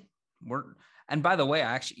 hey, and by the way,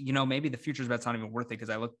 I actually, maybe the futures bet's not even worth it because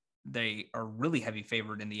they are really heavy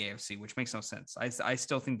favored in the AFC, which makes no sense. I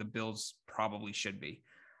still think the Bills probably should be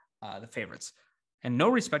the favorites. And no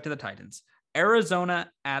respect to the Titans. Arizona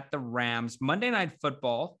at the Rams. Monday Night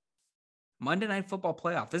Football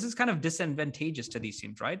playoff. This is kind of disadvantageous to these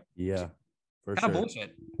teams, right? Yeah, for kind sure. of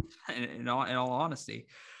bullshit. In all honesty,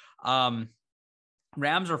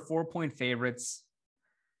 Rams are 4-point favorites.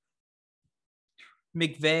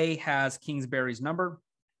 McVay has Kingsbury's number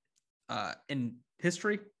in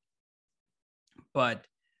history, but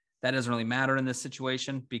that doesn't really matter in this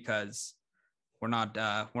situation because we're not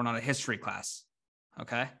a history class.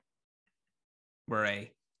 Okay. We're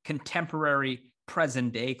a contemporary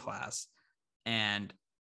present day class. And,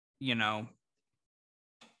 you know,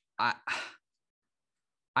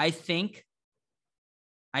 I think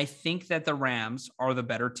that the Rams are the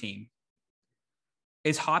better team.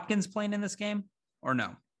 Is Hopkins playing in this game or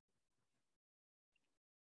no?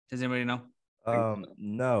 Does anybody know?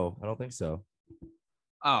 No, I don't think so.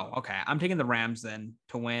 Oh, okay. I'm taking the Rams then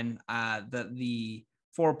to win. The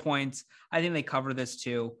 4 points. I think they cover this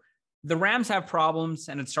too. The Rams have problems,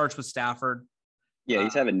 and it starts with Stafford. Yeah,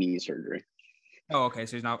 he's having knee surgery. Oh, okay.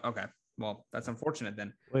 So he's not okay. Well, that's unfortunate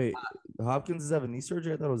then. Wait, Hopkins is having knee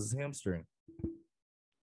surgery? I thought it was his hamstring.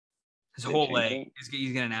 His They whole changed leg. it?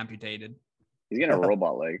 He's getting amputated. He's getting a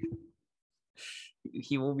robot leg.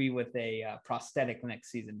 He will be with a prosthetic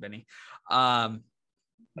next season, Benny.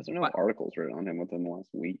 There's no articles written on him within the last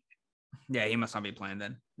week. Yeah, he must not be playing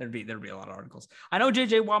then. There'd be a lot of articles. I know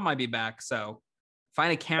JJ Watt might be back, so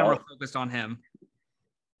find a camera focused on him.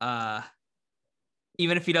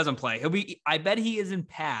 Even if he doesn't play, I bet he is in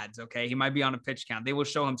pads. Okay, he might be on a pitch count. They will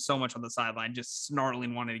show him so much on the sideline, just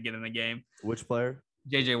snarling, wanting to get in the game. Which player?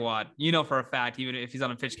 JJ Watt. You know for a fact, even if he's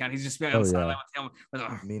on a pitch count, he's just being on the sideline with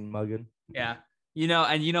him. Mean mugging. Yeah. He's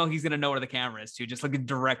gonna know where the camera is too, just looking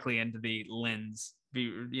directly into the lens. He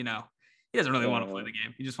doesn't really want to play the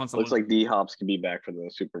game. He just wants to. Looks like D Hops can be back for the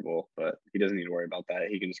Super Bowl, but he doesn't need to worry about that.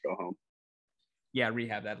 He can just go home. Yeah,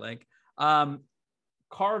 rehab that leg.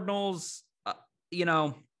 Cardinals,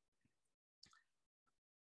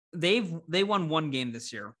 they won one game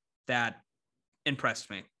this year that impressed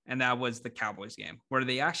me, and that was the Cowboys game, where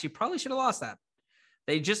they actually probably should have lost that.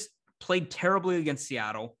 They just played terribly against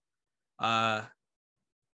Seattle.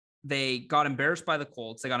 They got embarrassed by the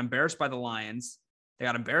Colts. They got embarrassed by the Lions. They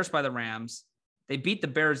got embarrassed by the Rams. They beat the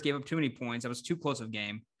Bears, gave up too many points. That was too close of a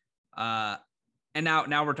game. And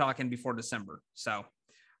now we're talking before December. So,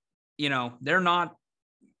 they're not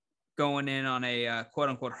going in on a quote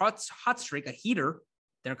unquote hot streak, a heater.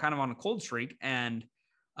 They're kind of on a cold streak. And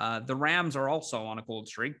the Rams are also on a cold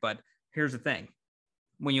streak. But here's the thing.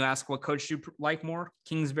 When you ask what coach you like more,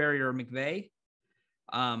 Kingsbury or McVay,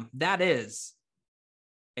 that is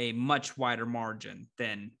a much wider margin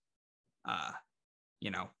than,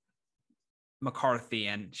 McCarthy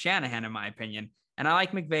and Shanahan, in my opinion. And I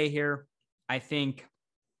like McVay here. I think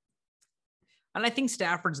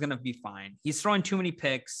Stafford's going to be fine. He's throwing too many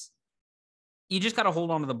picks. You just got to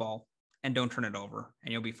hold on to the ball and don't turn it over,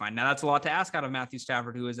 and you'll be fine. Now, that's a lot to ask out of Matthew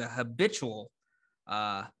Stafford, who is a habitual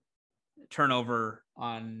turnover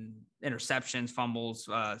on interceptions, fumbles,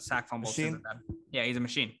 sack fumbles. Like yeah, he's a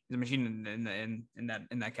machine. He's a machine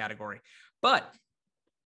in that category. But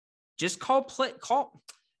just get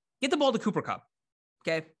the ball to Cooper Kupp.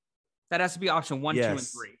 Okay, that has to be option 1, 2, and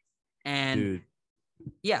 3. And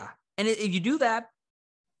yeah, and if you do that,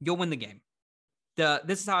 you'll win the game.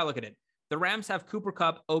 This is how I look at it. The Rams have Cooper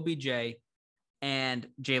Kupp, OBJ, and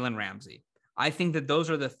Jalen Ramsey. I think that those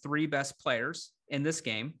are the 3 best players in this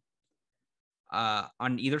game.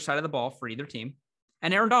 On either side of the ball for either team.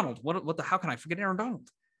 And Aaron Donald. How can I forget Aaron Donald?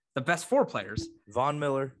 The best 4 players. Von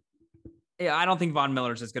Miller. Yeah, I don't think Von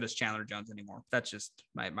Miller is as good as Chandler Jones anymore. That's just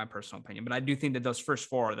my personal opinion. But I do think that those first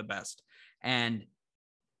 4 are the best. And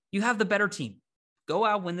you have the better team. Go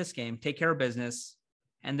out, win this game, take care of business,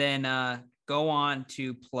 and then go on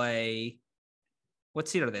to play. What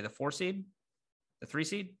seed are they? The 4 seed? The 3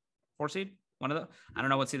 seed? 4 seed? One of the. I don't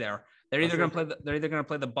know what seed they are. They're either going to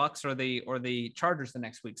play the Bucks or the Chargers the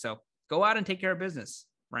next week. So go out and take care of business.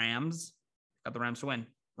 Rams. Got the Rams to win.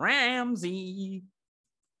 Ramsey.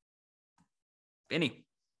 Benny.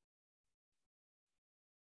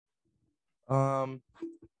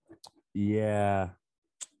 Yeah.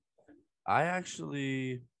 I'm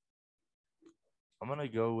gonna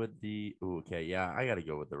go with okay. Yeah, I gotta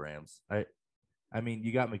go with the Rams. I mean,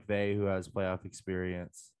 you got McVay, who has playoff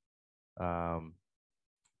experience.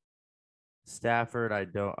 Stafford, I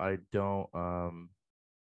know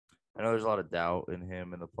there's a lot of doubt in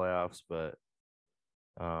him in the playoffs, but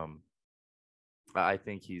I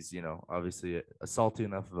think he's, obviously a salty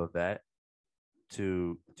enough of a vet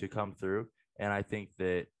to come through. And I think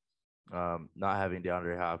that not having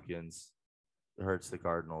DeAndre Hopkins hurts the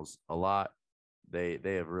Cardinals a lot. They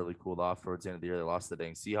have really cooled off towards the end of the year. They lost the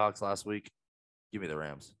dang Seahawks last week. Give me the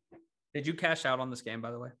Rams. Did you cash out on this game,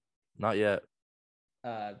 by the way? Not yet.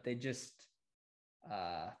 They just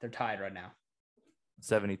they're tied right now.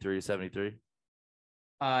 73-73.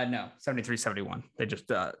 No, 73-71. They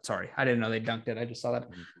just sorry. I didn't know they dunked it. I just saw that.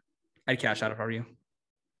 I'd cash out if I were you.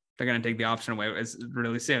 They're gonna take the option away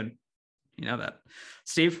really soon. You know that.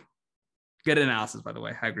 Steve, good analysis, by the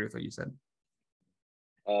way. I agree with what you said.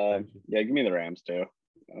 Yeah, give me the Rams too.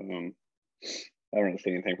 I haven't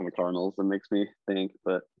seen anything from the Cardinals that makes me think,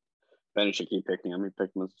 but Benny should keep picking him. He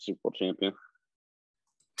picked him as a Super Bowl champion.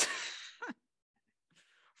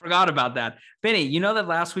 Forgot about that. Benny, you know that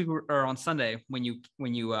last week or on Sunday when you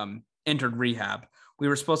entered rehab, we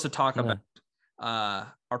were supposed to talk about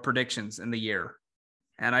our predictions in the year.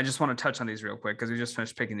 And I just want to touch on these real quick because we just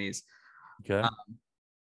finished picking these. Okay.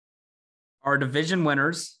 Our division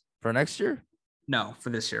winners. For next year? No, for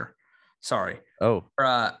this year. Sorry. Oh.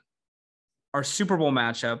 Our Super Bowl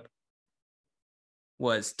matchup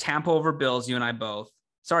was Tampa over Bills, you and I both.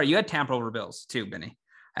 Sorry, you had Tampa over Bills too, Benny.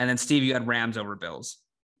 And then Steve, you had Rams over Bills.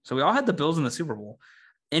 So we all had the Bills in the Super Bowl.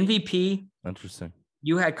 MVP. Interesting.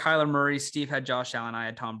 You had Kyler Murray. Steve had Josh Allen. I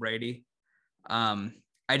had Tom Brady. I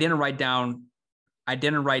didn't write down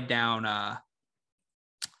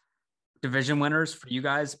division winners for you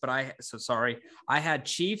guys, but sorry. I had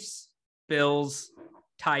Chiefs, Bills,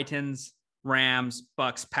 Titans, Rams,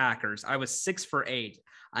 Bucks, Packers. I was 6 for 8.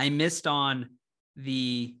 I missed on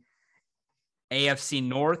the AFC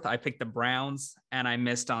North. I picked the Browns, and I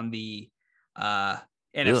missed on the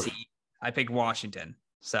NFC. I picked Washington.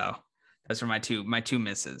 So those were my two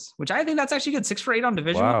misses, which I think that's actually good. 6 for 8 on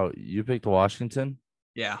division. Wow, you picked Washington?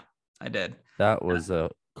 Yeah, I did. That was a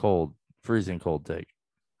freezing cold take.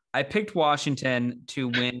 I picked Washington to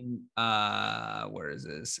win. Where is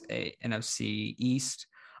this? NFC East.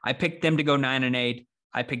 I picked them to go 9-8.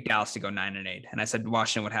 I picked Dallas to go 9-8, and I said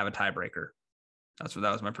Washington would have a tiebreaker. That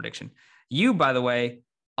was my prediction. You, by the way,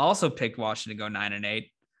 also picked Washington to go 9-8,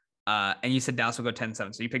 and you said Dallas will go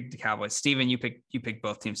 10-7. So you picked the Cowboys. Steven, you picked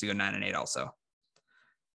both teams to go 9-8 also.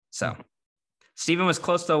 So Steven was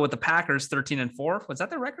close though with the Packers 13-4. Was that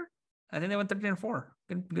their record? I think they went 13-4.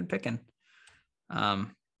 Good picking.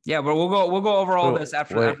 Yeah, but we'll go over all this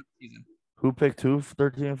after the season. Who picked who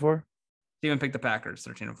 13-4? Steven picked the Packers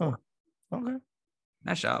 13-4. Oh, okay.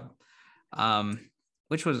 Nice job.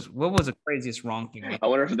 What was the craziest wrong thing? I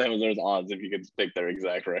wonder if there's odds if you could pick their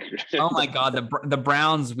exact record. Oh my God, the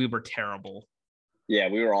Browns, we were terrible. Yeah,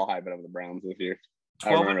 we were all hyping up the Browns this year.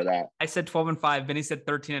 I remember that. I said 12-5. Benny said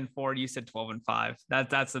 13-4. You said 12-5.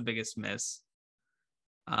 That's the biggest miss.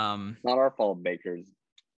 Not our fault. Baker's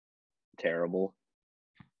terrible.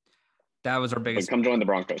 That was our biggest. But come join the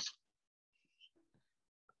Broncos.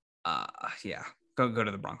 Yeah, go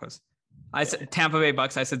to the Broncos. I said Tampa Bay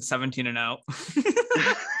Bucks. I said 17-0.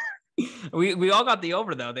 We all got the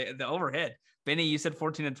over though. The over hit. Benny, you said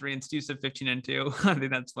 14-3, and Stu said 15-2. I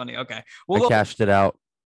think that's funny. Okay, I cashed it out.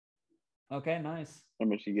 Okay, nice. How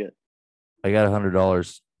much you get? I got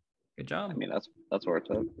 $100. Good job. I mean, that's worth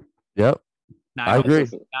it. Yep. I agree.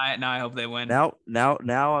 Now I hope they win. Now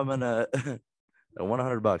I'm gonna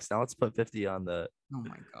 $100. Now let's put 50 on the. Oh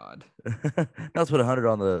my God. Now let's put 100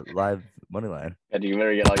 on the live money line. Yeah, you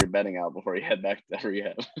better get all your betting out before you head back to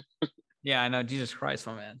rehab. Yeah, I know. Jesus Christ,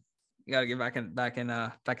 my man. You gotta get back in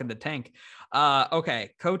the tank.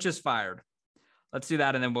 Okay, coach is fired. Let's do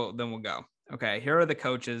that, and then we'll go. Okay, here are the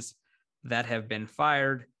coaches that have been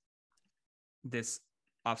fired this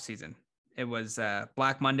offseason. It was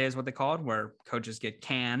Black Monday is what they call it, where coaches get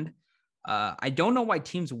canned. I don't know why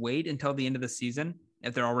teams wait until the end of the season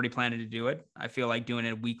if they're already planning to do it. I feel like doing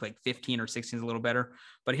it week like 15 or 16 is a little better.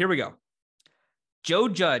 But here we go. Joe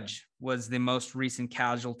Judge was the most recent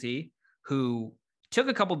casualty who took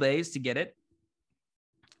a couple days to get it.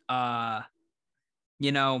 I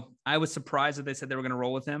was surprised that they said they were going to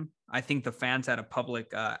roll with him. I think the fans had a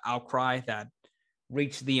public outcry that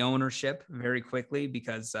reached the ownership very quickly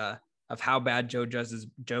because of how bad Joe Judge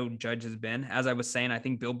has been. As I was saying, I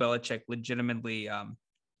think Bill Belichick legitimately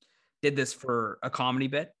did this for a comedy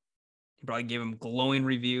bit. He probably gave him glowing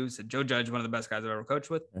reviews. Joe Judge, one of the best guys I've ever coached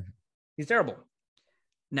with. He's terrible.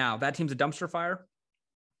 Now, that team's a dumpster fire.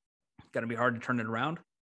 Going to be hard to turn it around.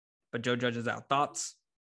 But Joe Judge is out. Thoughts?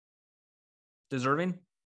 Deserving?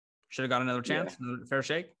 Should have got another chance? Yeah. Another fair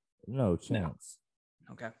shake? No chance.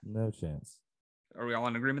 No. Okay. No chance. Are we all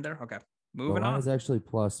in agreement there? Okay. The Moving line on. is actually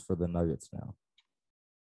plus for the Nuggets now.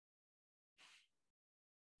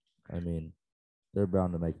 I mean, they're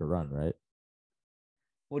bound to make a run, right?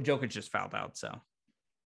 Well, Jokic just fouled out, so.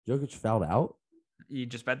 Jokic fouled out? You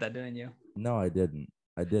just bet that, didn't you? No, I didn't.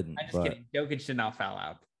 I'm just kidding. Jokic did not foul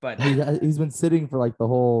out, but he's been sitting for like the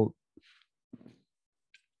whole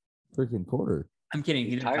freaking quarter. I'm kidding.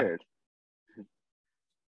 He's tired.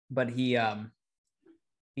 But he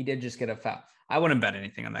did just get a foul. I wouldn't bet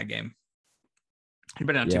anything on that game. You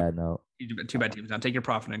bet on two bad teams. Now take your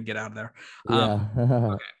profit and get out of there.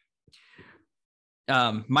 Yeah.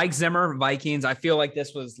 Okay. Mike Zimmer, Vikings. I feel like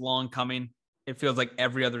this was long coming. It feels like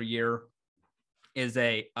every other year is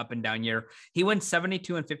a up and down year. He went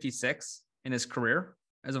 72-56 in his career.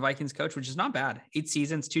 as a Vikings coach, which is not bad. 8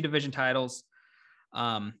 seasons, 2 division titles,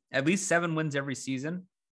 at least 7 wins every season.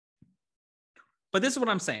 But this is what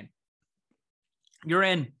I'm saying.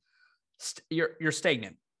 You're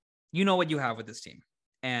stagnant. You know what you have with this team.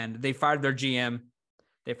 And they fired their GM.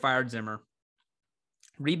 They fired Zimmer.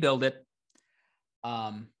 Rebuild it.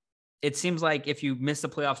 It seems like if you miss the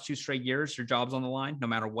playoffs 2 straight years, your job's on the line, no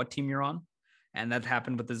matter what team you're on. And that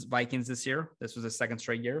happened with the Vikings this year. This was the 2nd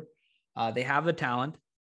straight year. They have the talent.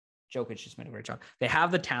 Jokic just made a great job. They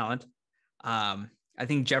have the talent. I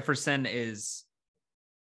think Jefferson is,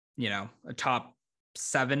 a top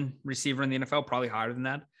 7 receiver in the NFL, probably higher than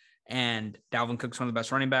that. And Dalvin Cook's one of the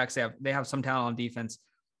best running backs. They have some talent on defense.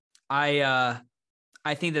 I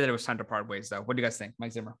think that it was time to part ways, though. What do you guys think,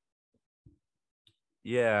 Mike Zimmer?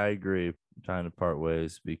 Yeah, I agree. Time to part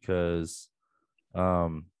ways because,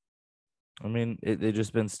 they've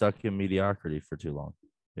just been stuck in mediocrity for too long,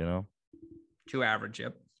 Too average,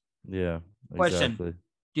 yep. Yeah. Question. Exactly.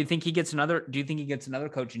 Do you think he gets another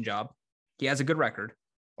coaching job? He has a good record.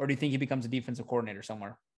 Or do you think he becomes a defensive coordinator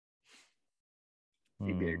somewhere?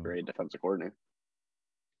 He'd be a great defensive coordinator.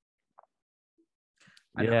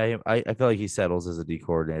 Yeah, I feel like he settles as a D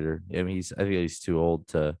coordinator. I think he's too old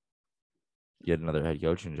to get another head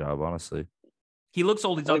coaching job, honestly. He looks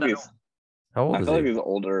old. He's not that old. How old I is feel he? like these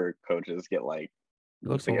older coaches get He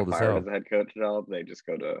looks they old get as fired hell. as a head coach job. They just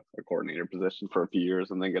go to a coordinator position for a few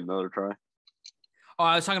years and then get another try. Oh,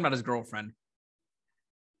 I was talking about his girlfriend.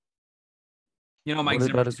 Mike What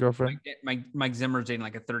Zimmer. about his girlfriend? Mike Zimmer's dating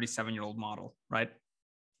like a 37-year-old model, right?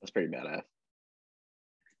 That's pretty badass.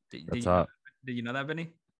 That's hot. Did you know that, Vinny?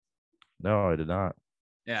 No, I did not.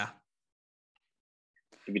 Yeah.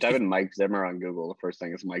 If you type in Mike Zimmer on Google, the first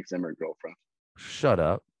thing is Mike Zimmer girlfriend. Shut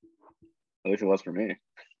up. At least it was for me.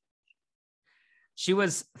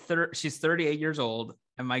 She's 38 years old,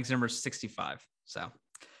 and Mike Zimmer's 65. So,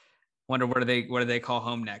 wonder where do they call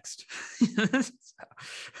home next?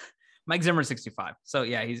 Mike Zimmer's 65. So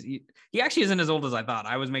yeah, he actually isn't as old as I thought.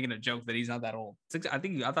 I was making a joke that he's not that old.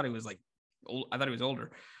 I thought he was like old. I thought he was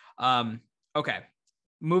older. Okay.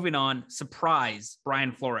 Moving on. Surprise,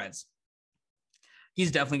 Brian Flores.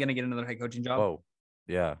 He's definitely going to get another head coaching job. Oh,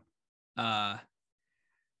 yeah.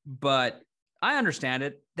 But I understand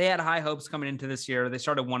it. They had high hopes coming into this year. They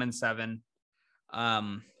started 1-7.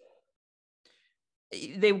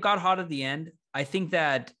 They got hot at the end. I think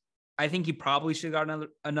he probably should have got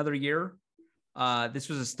another year. This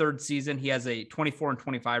was his 3rd season. He has a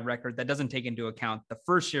 24-25 record. That doesn't take into account the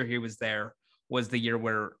first year he was there was the year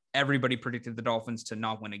where everybody predicted the Dolphins to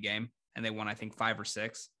not win a game, and they won, I think, 5 or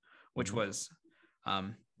 6, which was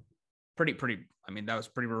pretty. I mean, that was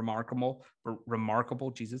pretty remarkable.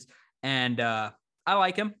 Jesus. And I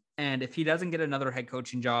like him. And if he doesn't get another head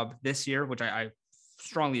coaching job this year, which I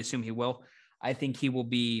strongly assume he will, I think him,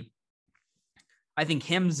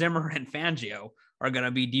 Zimmer, and Fangio are going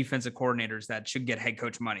to be defensive coordinators that should get head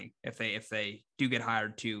coach money if they do get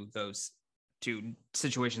hired to those 2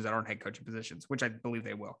 situations that aren't head coaching positions, which I believe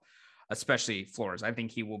they will, especially Flores. I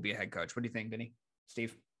think he will be a head coach. What do you think, Vinny?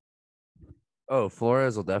 Steve? Oh,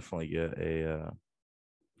 Flores will definitely get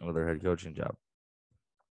another head coaching job.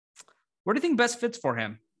 Where do you think best fits for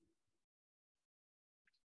him?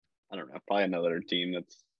 I don't know. Probably another team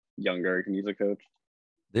that's younger can use a coach.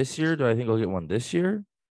 This year, do I think he'll get one this year? Is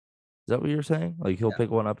that what you're saying? Like he'll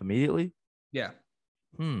pick one up immediately? Yeah.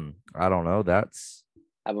 I don't know.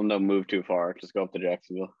 Have them don't move too far. Just go up to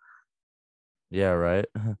Jacksonville. Yeah, right.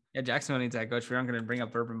 Yeah, Jacksonville needs that coach. We aren't going to bring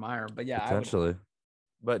up Urban Meyer, but yeah, potentially.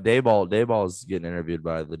 But Dayball is getting interviewed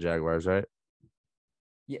by the Jaguars, right?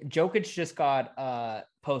 Yeah, Jokic just got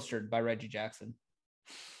postered by Reggie Jackson.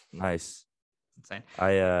 Nice. Insane.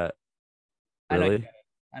 Really?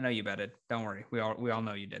 I know you betted. Don't worry. We all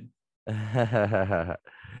know you did. Yeah,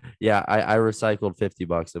 I recycled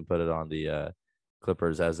 $50 and put it on the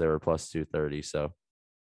Clippers as they were plus 230. So,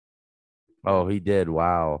 oh, he did.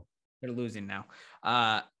 Wow. They're losing now.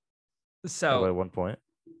 By 1 point.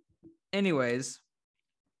 Anyways,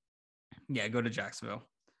 yeah, go to Jacksonville.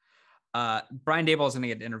 Brian Daboll is going to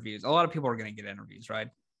get interviews. A lot of people are going to get interviews, right?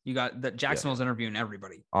 You got that Jacksonville's interviewing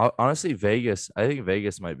everybody. Honestly, Vegas. I think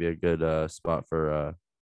Vegas might be a good spot for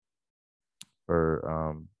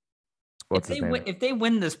what's his name? If they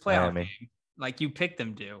win this playoff Miami. game, like you picked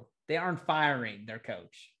them to, they aren't firing their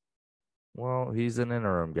coach. Well, he's an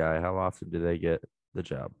interim guy. How often do they get the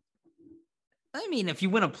job? I mean, if you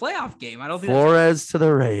win a playoff game, I don't think Flores to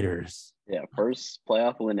the Raiders. Yeah, first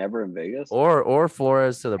playoff win ever in Vegas. Or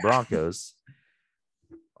Flores to the Broncos.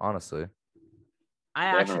 Honestly. I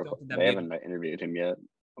actually don't think they haven't interviewed him yet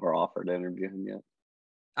or offered to interview him yet.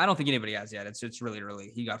 I don't think anybody has yet. It's really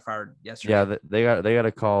early. He got fired yesterday. Yeah, they got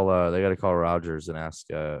to call Rodgers and ask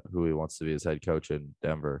who he wants to be his head coach in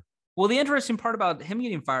Denver. Well, the interesting part about him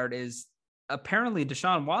getting fired is apparently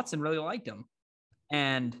Deshaun Watson really liked him,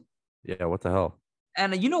 and Yeah, what the hell?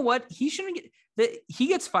 you know what? He shouldn't get. He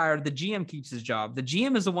gets fired. The GM keeps his job. The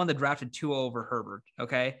GM is the one that drafted Tua over Herbert.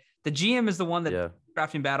 Okay, the GM is the one that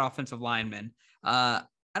drafting bad offensive linemen.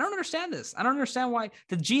 I don't understand this. I don't understand why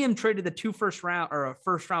the GM traded the first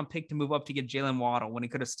round pick to move up to get Jalen Waddle when he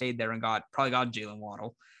could have stayed there and probably got Jalen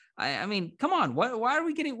Waddle. I mean, come on.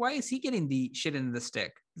 Why is he getting the shit into the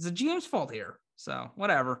stick? It's the GM's fault here. So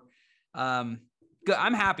whatever. Good.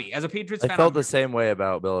 I'm happy as a Patriots fan. I felt the same way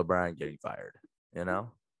about Bill O'Brien getting fired, you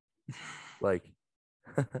know, like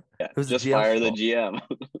just fire the GM.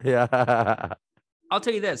 Yeah. I'll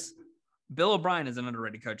tell you this. Bill O'Brien is an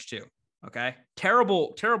underrated coach too. Okay.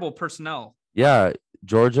 Terrible personnel. Yeah.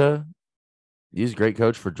 Georgia. He's a great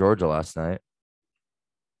coach for Georgia last night.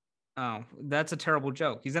 Oh, that's a terrible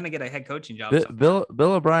joke. He's going to get a head coaching job. Bill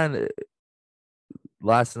O'Brien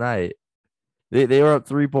last night, they were up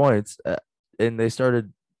 3 points and they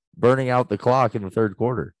started burning out the clock in the third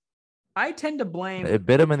quarter. I tend to blame. It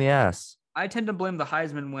bit him in the ass. I tend to blame the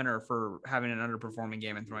Heisman winner for having an underperforming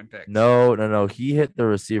game and throwing picks. No. He hit the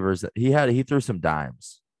receivers. He threw some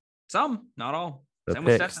dimes. Some, not all. The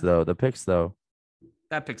picks though.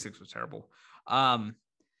 That pick six was terrible.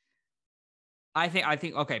 I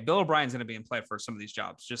think okay, Bill O'Brien's going to be in play for some of these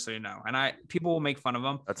jobs, just so you know. And people will make fun of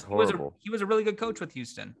him. That's horrible. He was a really good coach with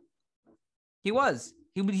Houston. He was.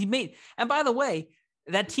 He made. And by the way,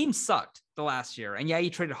 that team sucked the last year. And yeah, he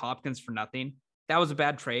traded Hopkins for nothing. That was a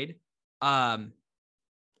bad trade.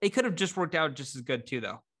 It could have just worked out just as good too,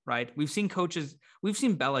 though, right? We've seen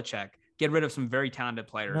Belichick get rid of some very talented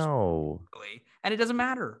players. No. And it doesn't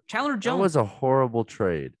matter. Chandler Jones. That was a horrible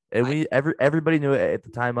trade. And everybody knew it at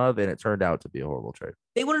the time of, and it turned out to be a horrible trade.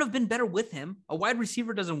 They wouldn't have been better with him. A wide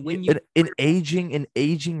receiver doesn't win you. An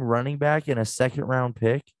aging running back and a second round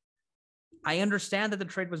pick. I understand that the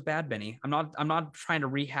trade was bad, Benny. I'm not trying to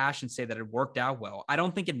rehash and say that it worked out well. I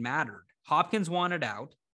don't think it mattered. Hopkins wanted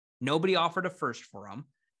out. Nobody offered a first for him,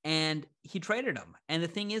 and he traded him. And the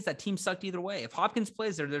thing is, that team sucked either way. If Hopkins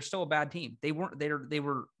plays there, they're still a bad team. They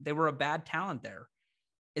were a bad talent there.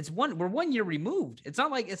 We're 1 year removed. It's not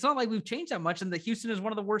like we've changed that much. And the Houston is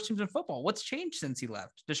one of the worst teams in football. What's changed since he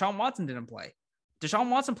left? Deshaun Watson didn't play. Deshaun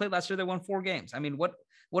Watson played last year. They won 4 games. I mean, what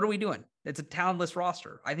are we doing? It's a talentless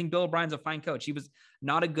roster. I think Bill O'Brien's a fine coach. He was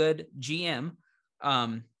not a good GM.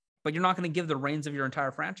 But you're not going to give the reins of your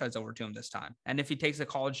entire franchise over to him this time. And if he takes a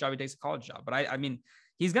college job, he takes a college job. But I mean,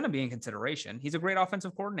 he's going to be in consideration. He's a great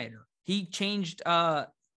offensive coordinator. He changed the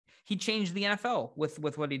NFL with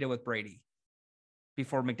what he did with Brady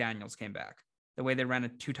before McDaniels came back. The way they ran a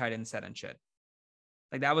 2 tight end set and shit.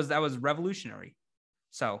 Like that was revolutionary.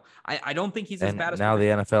 So I don't think he's as bad as now the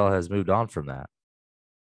NFL has moved on from that.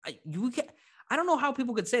 I don't know how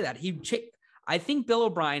people could say that. I think Bill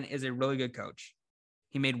O'Brien is a really good coach.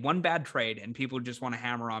 He made one bad trade and people just want to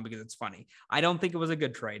hammer on because it's funny. I don't think it was a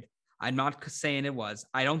good trade. I'm not saying it was.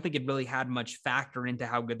 I don't think it really had much factor into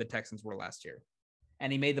how good the Texans were last year.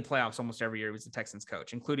 And he made the playoffs almost every year he was the Texans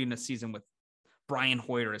coach, including a season with Brian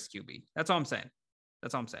Hoyer as QB. That's all I'm saying.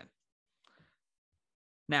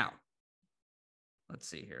 Now, let's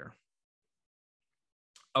see here.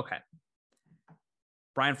 Okay.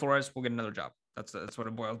 Brian Flores will get another job. That's what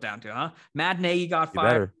it boils down to, huh? Matt Nagy got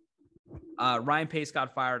fired. Ryan Pace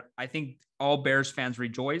got fired. I think all Bears fans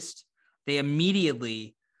rejoiced. They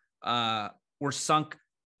immediately were sunk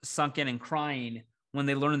in and crying when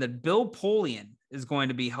they learned that Bill Polian is going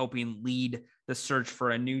to be helping lead the search for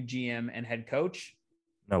a new GM and head coach.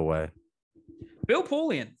 No way. Bill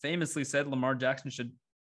Polian famously said Lamar Jackson should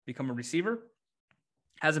become a receiver.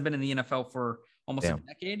 Hasn't been in the NFL for almost a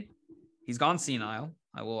decade. He's gone senile.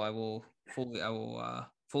 I will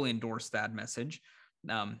fully endorse that message.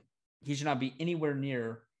 He should not be anywhere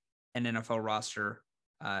near an NFL roster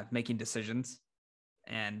making decisions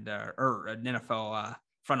and or an NFL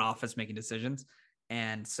front office making decisions.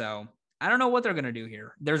 And so I don't know what they're going to do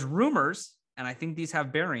here. There's rumors, and I think these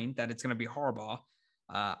have bearing that it's going to be Harbaugh.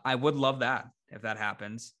 I would love that if that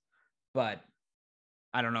happens, but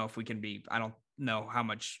I don't know if we can be. I don't know how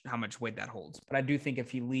much weight that holds. But I do think if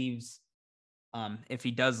he leaves, if he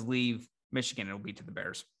does leave Michigan, it'll be to the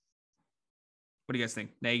Bears. What do you guys think,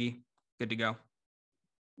 Nagy? Good to go.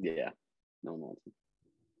 Yeah, no nonsense.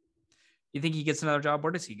 You think he gets another job?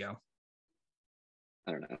 Where does he go?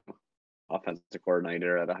 I don't know. Offensive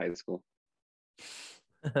coordinator at a high school.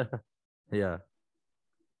 Yeah.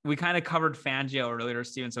 We kind of covered Fangio earlier,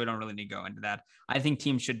 Steven, so we don't really need to go into that. I think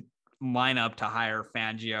teams should line up to hire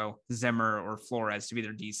Fangio, Zimmer, or Flores to be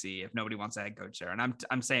their DC if nobody wants a head coach there. And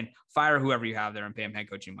I'm saying fire whoever you have there and pay him head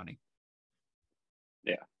coaching money.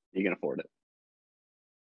 Yeah, you can afford it.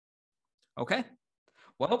 Okay.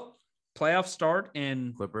 Well, playoffs start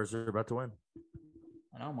in. Clippers are about to win.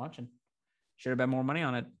 I know, I'm watching. Should have bet more money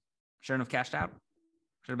on it. Shouldn't have cashed out.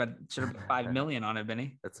 Should have bet 5 million on it,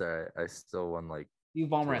 Benny. That's all right. I still won like You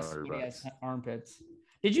Ballmer $200. has armpits.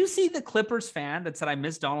 Did you see the Clippers fan that said I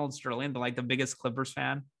miss Donald Sterling, but like the biggest Clippers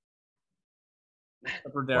fan?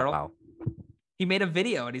 Clipper Daryl. Wow. He made a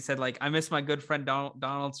video and he said, like, I miss my good friend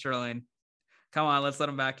Donald Sterling. Come on, let's let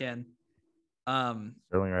him back in. Sterling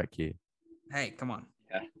Retke. Hey, come on.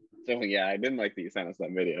 Yeah. So yeah, I didn't like that you sent us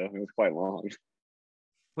that video. It was quite long.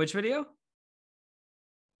 Which video?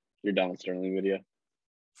 Your Donald Sterling video.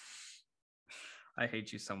 I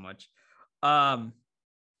hate you so much. I'll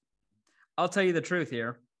tell you the truth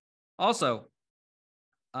here. Also,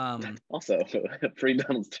 Also, free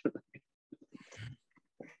Donald Sterling.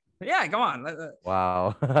 yeah, come on.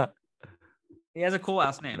 Wow. He has a cool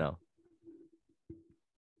ass name. No.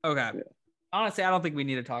 Okay. Yeah. Honestly, I don't think we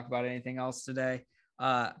need to talk about anything else today.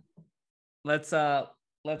 Let's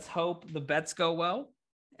hope the bets go well.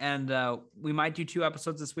 And we might do 2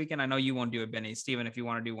 episodes this weekend. I know you won't do it, Benny. Steven, if you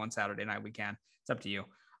want to do one Saturday night, we can. It's up to you.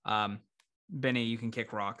 Benny, you can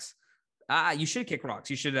kick rocks. You should kick rocks.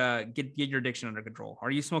 You should get your addiction under control. Are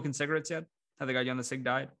you smoking cigarettes yet? Have they got you on the cig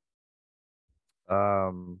diet?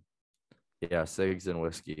 Yeah, cigs and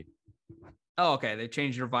whiskey. Oh, okay. They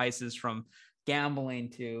changed your vices from gambling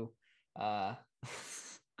to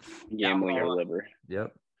Gambling your liver.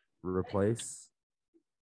 Yep. Replace.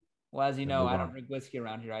 Well, as you And know, move I don't on. drink whiskey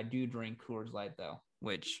around here. I do drink Coors Light, though,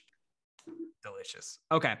 which delicious.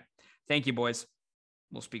 Okay. Thank you, boys.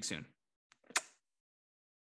 We'll speak soon.